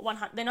them.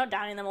 They're not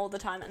doubting them all the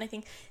time. And I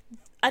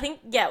think,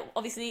 yeah,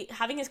 obviously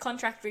having his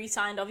contract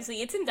re-signed,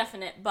 obviously it's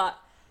indefinite, but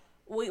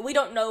we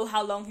don't know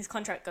how long his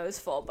contract goes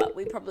for, but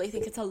we probably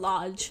think it's a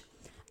large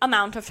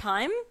amount of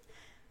time.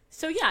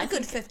 So yeah, I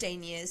think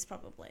 15 years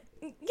probably.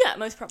 Yeah,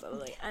 most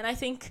probably. And I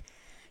think,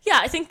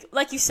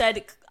 like you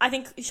said, I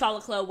think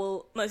Charles Leclerc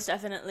will most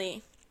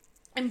definitely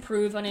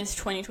improve on his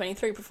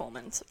 2023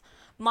 performance.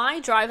 My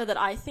driver that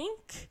I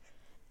think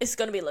is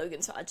going to be Logan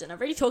Sargeant. I've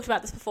already talked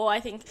about this before. I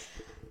think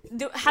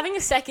having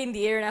a second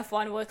year in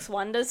F1 works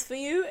wonders for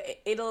you.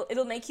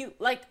 It'll make you,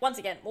 like, once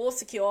again, more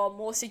secure,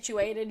 more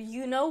situated.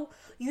 You know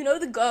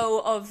the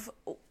go of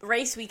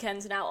race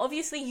weekends now.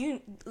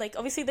 Obviously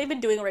they've been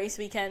doing race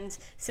weekends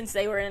since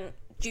they were in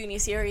junior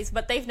series,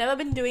 but they've never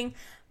been doing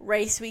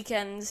race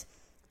weekends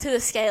to the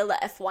scale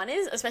that F1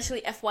 is, especially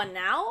F1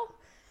 now.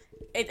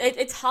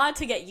 It's hard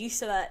to get used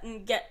to that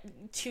and get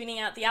tuning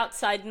out the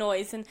outside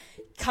noise and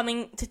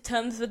coming to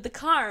terms with the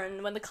car,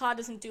 and when the car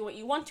doesn't do what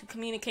you want to,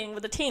 communicating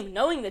with the team,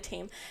 knowing the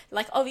team.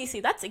 Like, obviously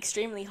that's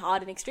extremely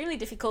hard and extremely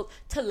difficult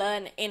to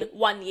learn in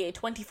 1 year,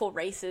 24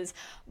 races.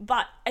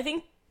 But I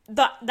think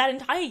that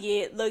entire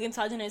year, Logan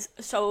Sargeant is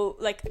so,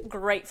 like,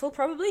 grateful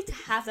probably to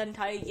have that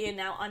entire year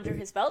now under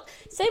his belt.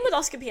 Same with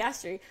Oscar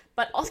Piastri,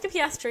 but Oscar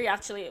Piastri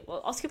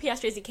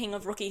is the king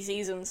of rookie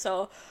season,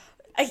 so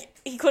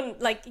he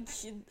couldn't, like,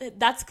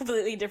 that's a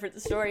completely different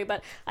story.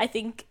 But I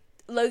think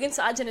Logan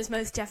Sargeant is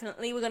most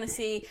definitely, we're going to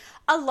see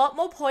a lot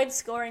more point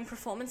scoring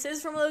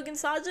performances from Logan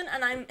Sargeant,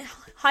 and I'm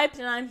hyped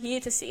and I'm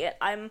here to see it.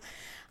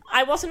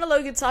 I wasn't a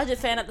Logan Sargeant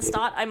fan at the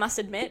start, I must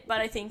admit, but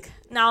I think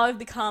now I've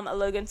become a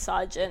Logan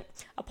Sargeant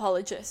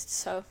apologist,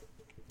 so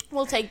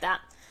we'll take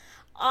that.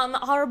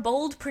 Our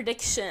bold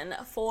prediction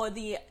for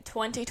the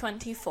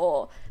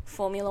 2024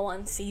 Formula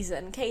 1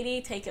 season.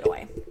 Katie, take it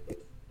away.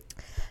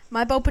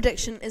 My bold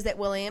prediction is that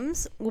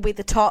Williams will be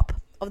the top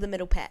of the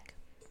middle pack.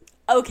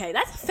 Okay,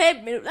 that's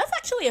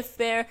actually a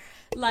fair,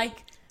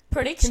 like,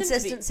 prediction.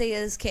 Consistency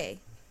is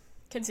key.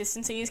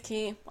 Consistency is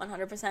key,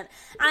 100%. And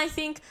I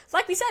think,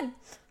 like we said,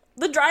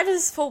 the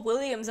drivers for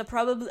Williams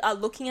are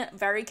looking at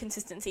very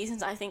consistent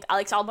seasons. I think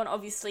Alex Albon,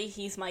 obviously,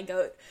 he's my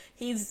GOAT.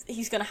 He's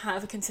going to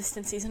have a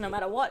consistent season no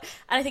matter what.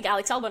 And I think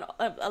Logan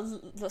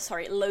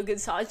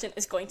Sargeant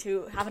is going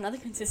to have another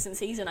consistent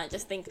season. I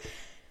just think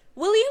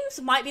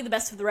Williams might be the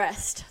best of the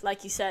rest,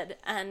 like you said.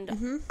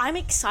 And I'm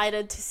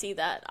excited to see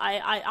that.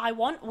 I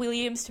want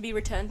Williams to be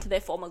returned to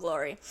their former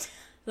glory.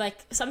 Like,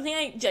 something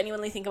I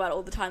genuinely think about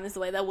all the time is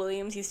the way that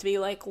Williams used to be,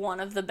 like, one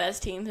of the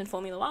best teams in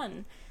Formula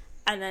 1.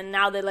 And then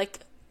now they're, like,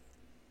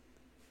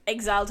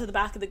 exiled to the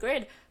back of the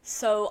grid.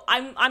 So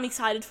I'm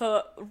excited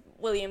for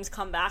Williams'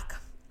 comeback.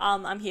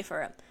 I'm here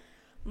for it.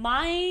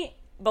 My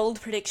bold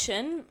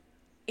prediction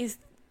is,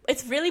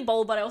 it's really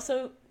bold, but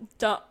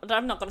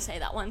I'm not going to say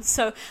that one.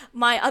 So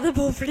my other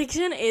bold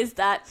prediction is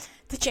that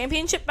the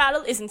championship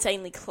battle is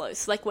insanely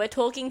close. Like, we're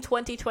talking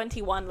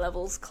 2021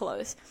 levels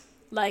close.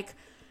 Like,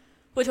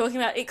 we're talking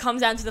about, it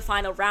comes down to the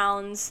final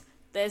rounds.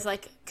 There's,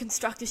 like,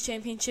 Constructors'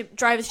 Championship,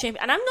 Drivers'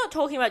 Championship. And I'm not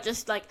talking about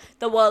just, like,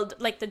 the world,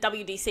 like, the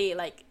WDC.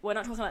 Like, we're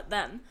not talking about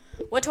them.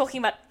 We're talking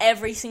about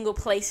every single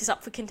place is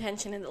up for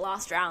contention in the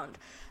last round.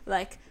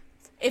 Like,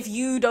 if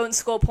you don't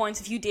score points,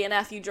 if you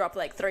DNF, you drop,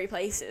 like, 3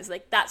 places.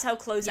 Like, that's how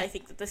close I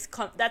think that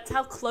that's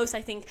how close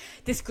I think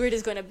this grid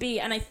is going to be.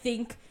 And I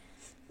think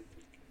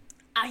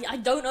I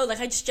don't know, like,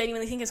 I just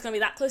genuinely think it's going to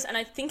be that close, and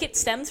I think it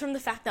stems from the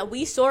fact that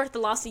we saw at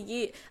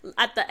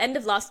the end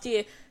of last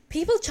year,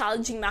 people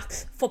challenging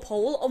Max for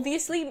pole.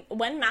 Obviously,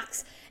 when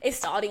Max is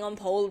starting on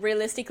pole,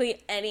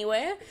 realistically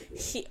anywhere at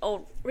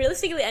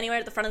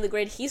the front of the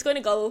grid, he's going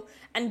to go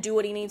and do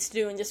what he needs to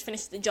do and just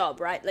finish the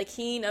job, right? Like,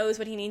 he knows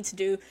what he needs to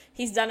do.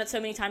 He's done it so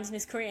many times in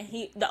his career.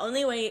 The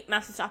only way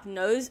Max Verstappen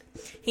knows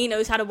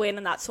how to win,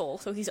 and that's all.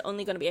 So he's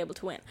only going to be able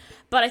to win.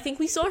 But I think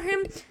we saw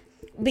him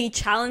be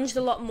challenged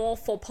a lot more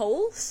for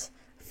poles,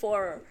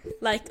 for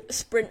like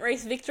sprint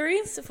race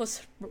victories, for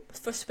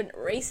sprint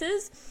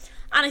races,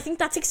 and I think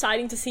that's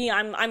exciting to see.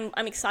 I'm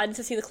excited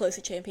to see the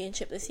closer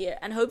championship this year,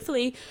 and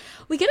hopefully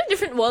we get a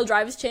different World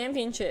Drivers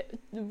champion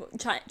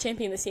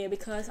this year,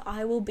 because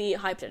I will be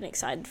hyped and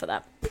excited for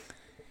that.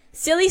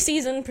 Silly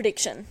season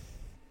prediction.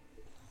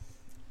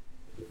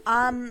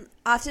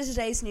 After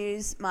today's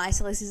news, my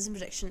silly season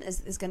prediction is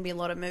there's going to be a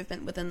lot of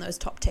movement within those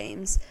top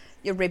teams.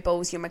 Your Red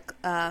Bulls, your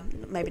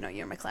maybe not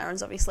your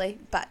McLarens, obviously,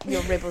 but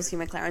your Red Bulls,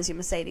 your McLarens, your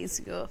Mercedes,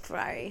 your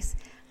Ferraris.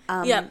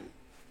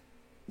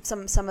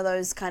 Some of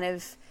those kind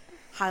of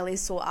highly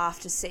sought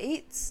after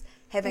seats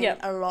having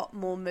a lot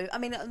more I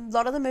mean, a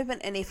lot of the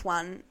movement in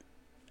F1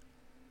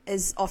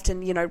 is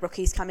often,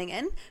 rookies coming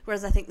in,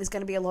 whereas I think there's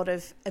going to be a lot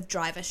of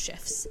driver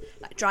shifts,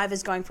 like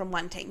drivers going from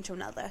one team to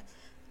another.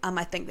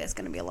 I think there's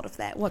going to be a lot of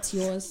that. What's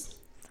yours?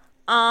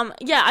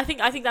 I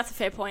think that's a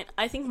fair point.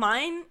 I think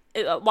mine,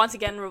 once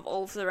again,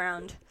 revolves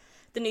around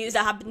the news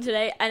that happened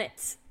today, and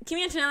it's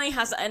Kimi Antonelli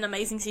has an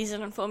amazing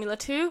season in Formula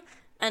 2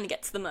 and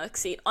gets the Merc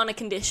seat on a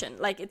condition.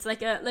 Like, it's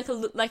like a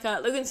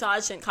Logan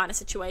Sargent kind of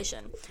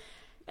situation.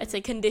 It's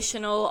a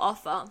conditional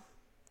offer,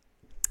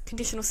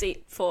 conditional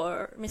seat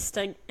for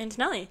Mr.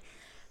 Antonelli.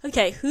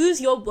 Okay, who's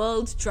your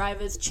World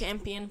Drivers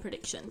Champion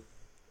prediction?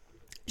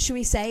 Should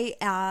we say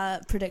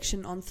our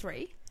prediction on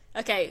 3?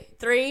 Okay,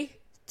 3,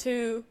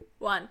 2,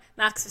 1.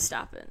 Max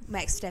Verstappen.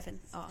 Max Verstappen.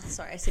 Oh,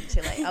 sorry, I said it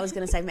too late. I was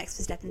going to say Max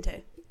Verstappen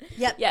too.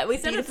 Yep. Yeah, we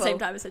said it at the same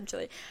time,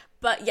 essentially.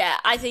 But yeah,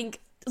 I think,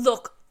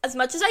 look, as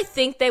much as I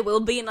think there will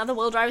be another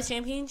World Drivers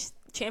Champion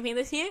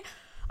this year,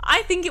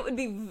 I think it would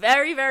be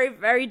very, very,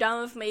 very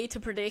dumb of me to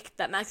predict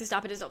that Max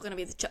Verstappen is not going to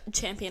be the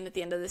champion at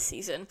the end of this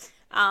season.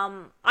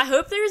 I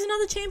hope there is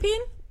another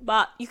champion,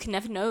 but you can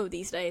never know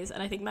these days,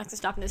 and I think Max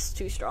Verstappen is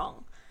too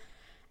strong.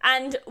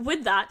 And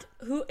with that,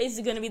 who is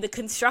going to be the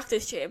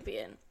Constructors'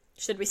 Champion?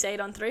 Should we say it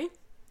on 3?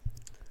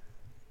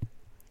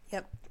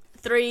 Yep.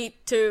 3,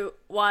 2,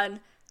 1.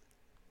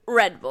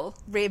 Red Bull.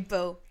 Red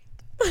Bull.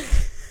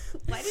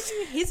 Why did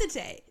you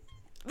hesitate?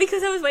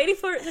 Because I was waiting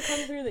for it to come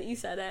through that you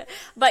said it.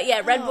 But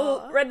yeah, Red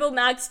Bull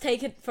Max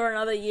take it for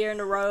another year in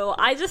a row.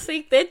 I just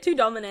think they're too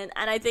dominant,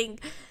 and I think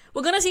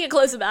we're going to see a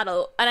closer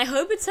battle. And I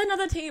hope it's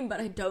another team,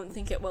 but I don't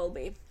think it will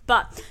be.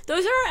 But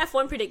those are our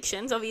F1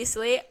 predictions,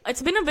 obviously.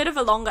 It's been a bit of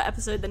a longer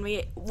episode than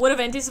we would have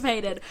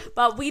anticipated,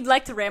 but we'd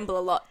like to ramble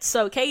a lot.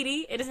 So,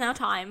 Caity, it is now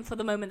time for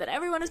the moment that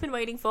everyone has been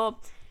waiting for.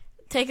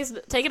 Take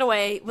it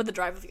away with the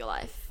drive of your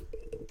life.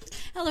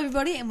 Hello,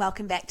 everybody, and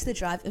welcome back to the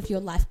Drive of Your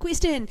Life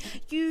question.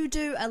 You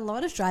do a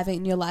lot of driving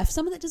in your life.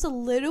 Someone that does a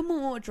little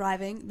more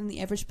driving than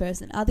the average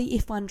person are the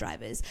F1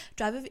 drivers.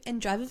 Drive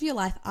of Your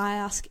Life, I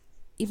ask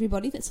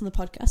everybody that's on the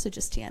podcast, so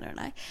just Tiana and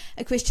I,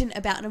 a question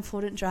about an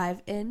important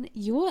drive in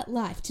your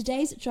life.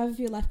 Today's Drive of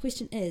Your Life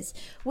question is,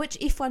 which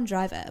F1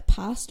 driver,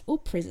 past or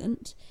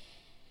present,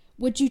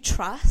 would you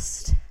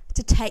trust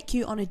to take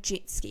you on a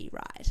jet ski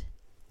ride?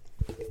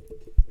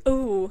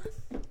 Ooh,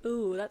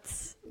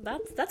 that's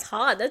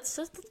hard. That's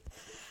just.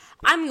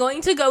 I'm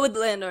going to go with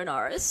Lando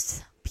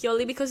Norris,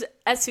 purely because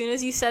as soon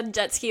as you said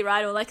jet ski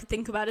ride, all I could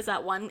think about is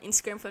that one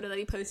Instagram photo that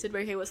he posted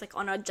where he was like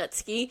on a jet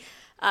ski.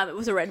 It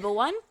was a Red Bull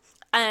one.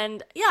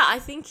 And yeah, I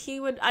think he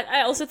would.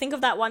 I also think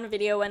of that one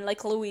video when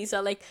like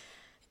Louisa like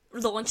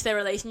launched their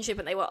relationship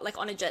and they were like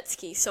on a jet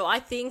ski. So I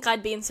think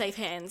I'd be in safe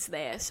hands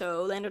there.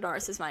 So Lando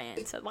Norris is my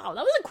answer. Wow,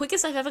 that was the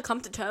quickest I've ever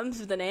come to terms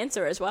with an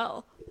answer as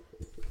well.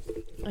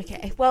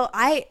 Okay, well,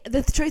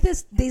 the truth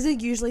is, these are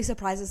usually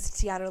surprises to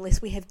Tiana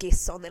unless we have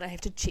guests on, then I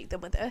have to check them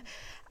with her.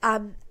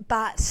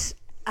 But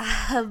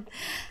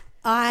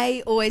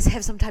I always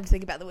have some time to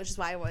think about them, which is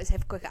why I always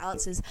have quicker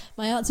answers.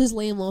 My answer is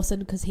Liam Lawson,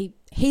 because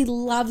he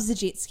loves the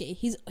jet ski.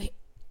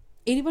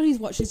 Anybody who's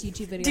watched his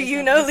YouTube videos. Do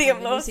you know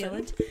Liam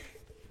Lawson?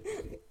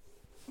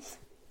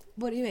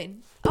 What do you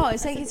mean? Oh, I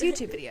was saying his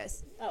YouTube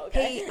videos. Oh,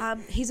 okay.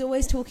 He's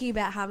always talking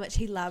about how much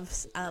he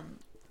loves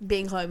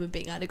being home and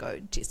being able to go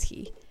jet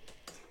ski.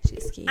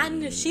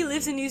 And she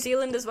lives in New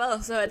Zealand as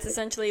well, so it's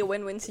essentially a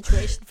win-win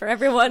situation for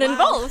everyone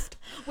involved.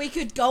 We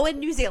could go in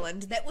New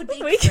Zealand. That would be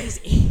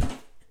crazy.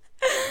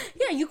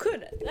 Yeah, you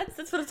could.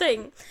 That's what I'm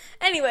saying.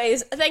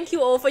 Anyways, thank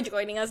you all for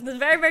joining us in this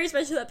very, very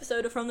special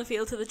episode of From the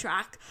Field to the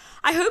Track.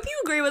 I hope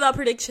you agree with our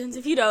predictions.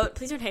 If you don't,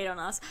 please don't hate on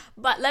us.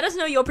 But let us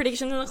know your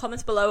predictions in the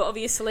comments below,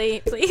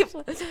 obviously. Please.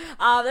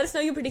 Let us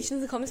know your predictions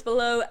in the comments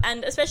below.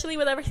 And especially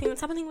with everything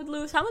that's happening with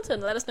Lewis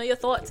Hamilton, let us know your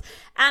thoughts.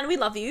 And we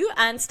love you.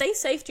 And stay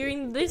safe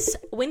during this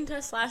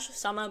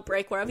winter/summer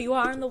break, wherever you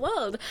are in the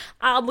world.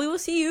 We will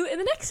see you in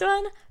the next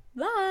one.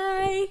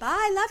 Bye.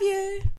 Bye. Love you.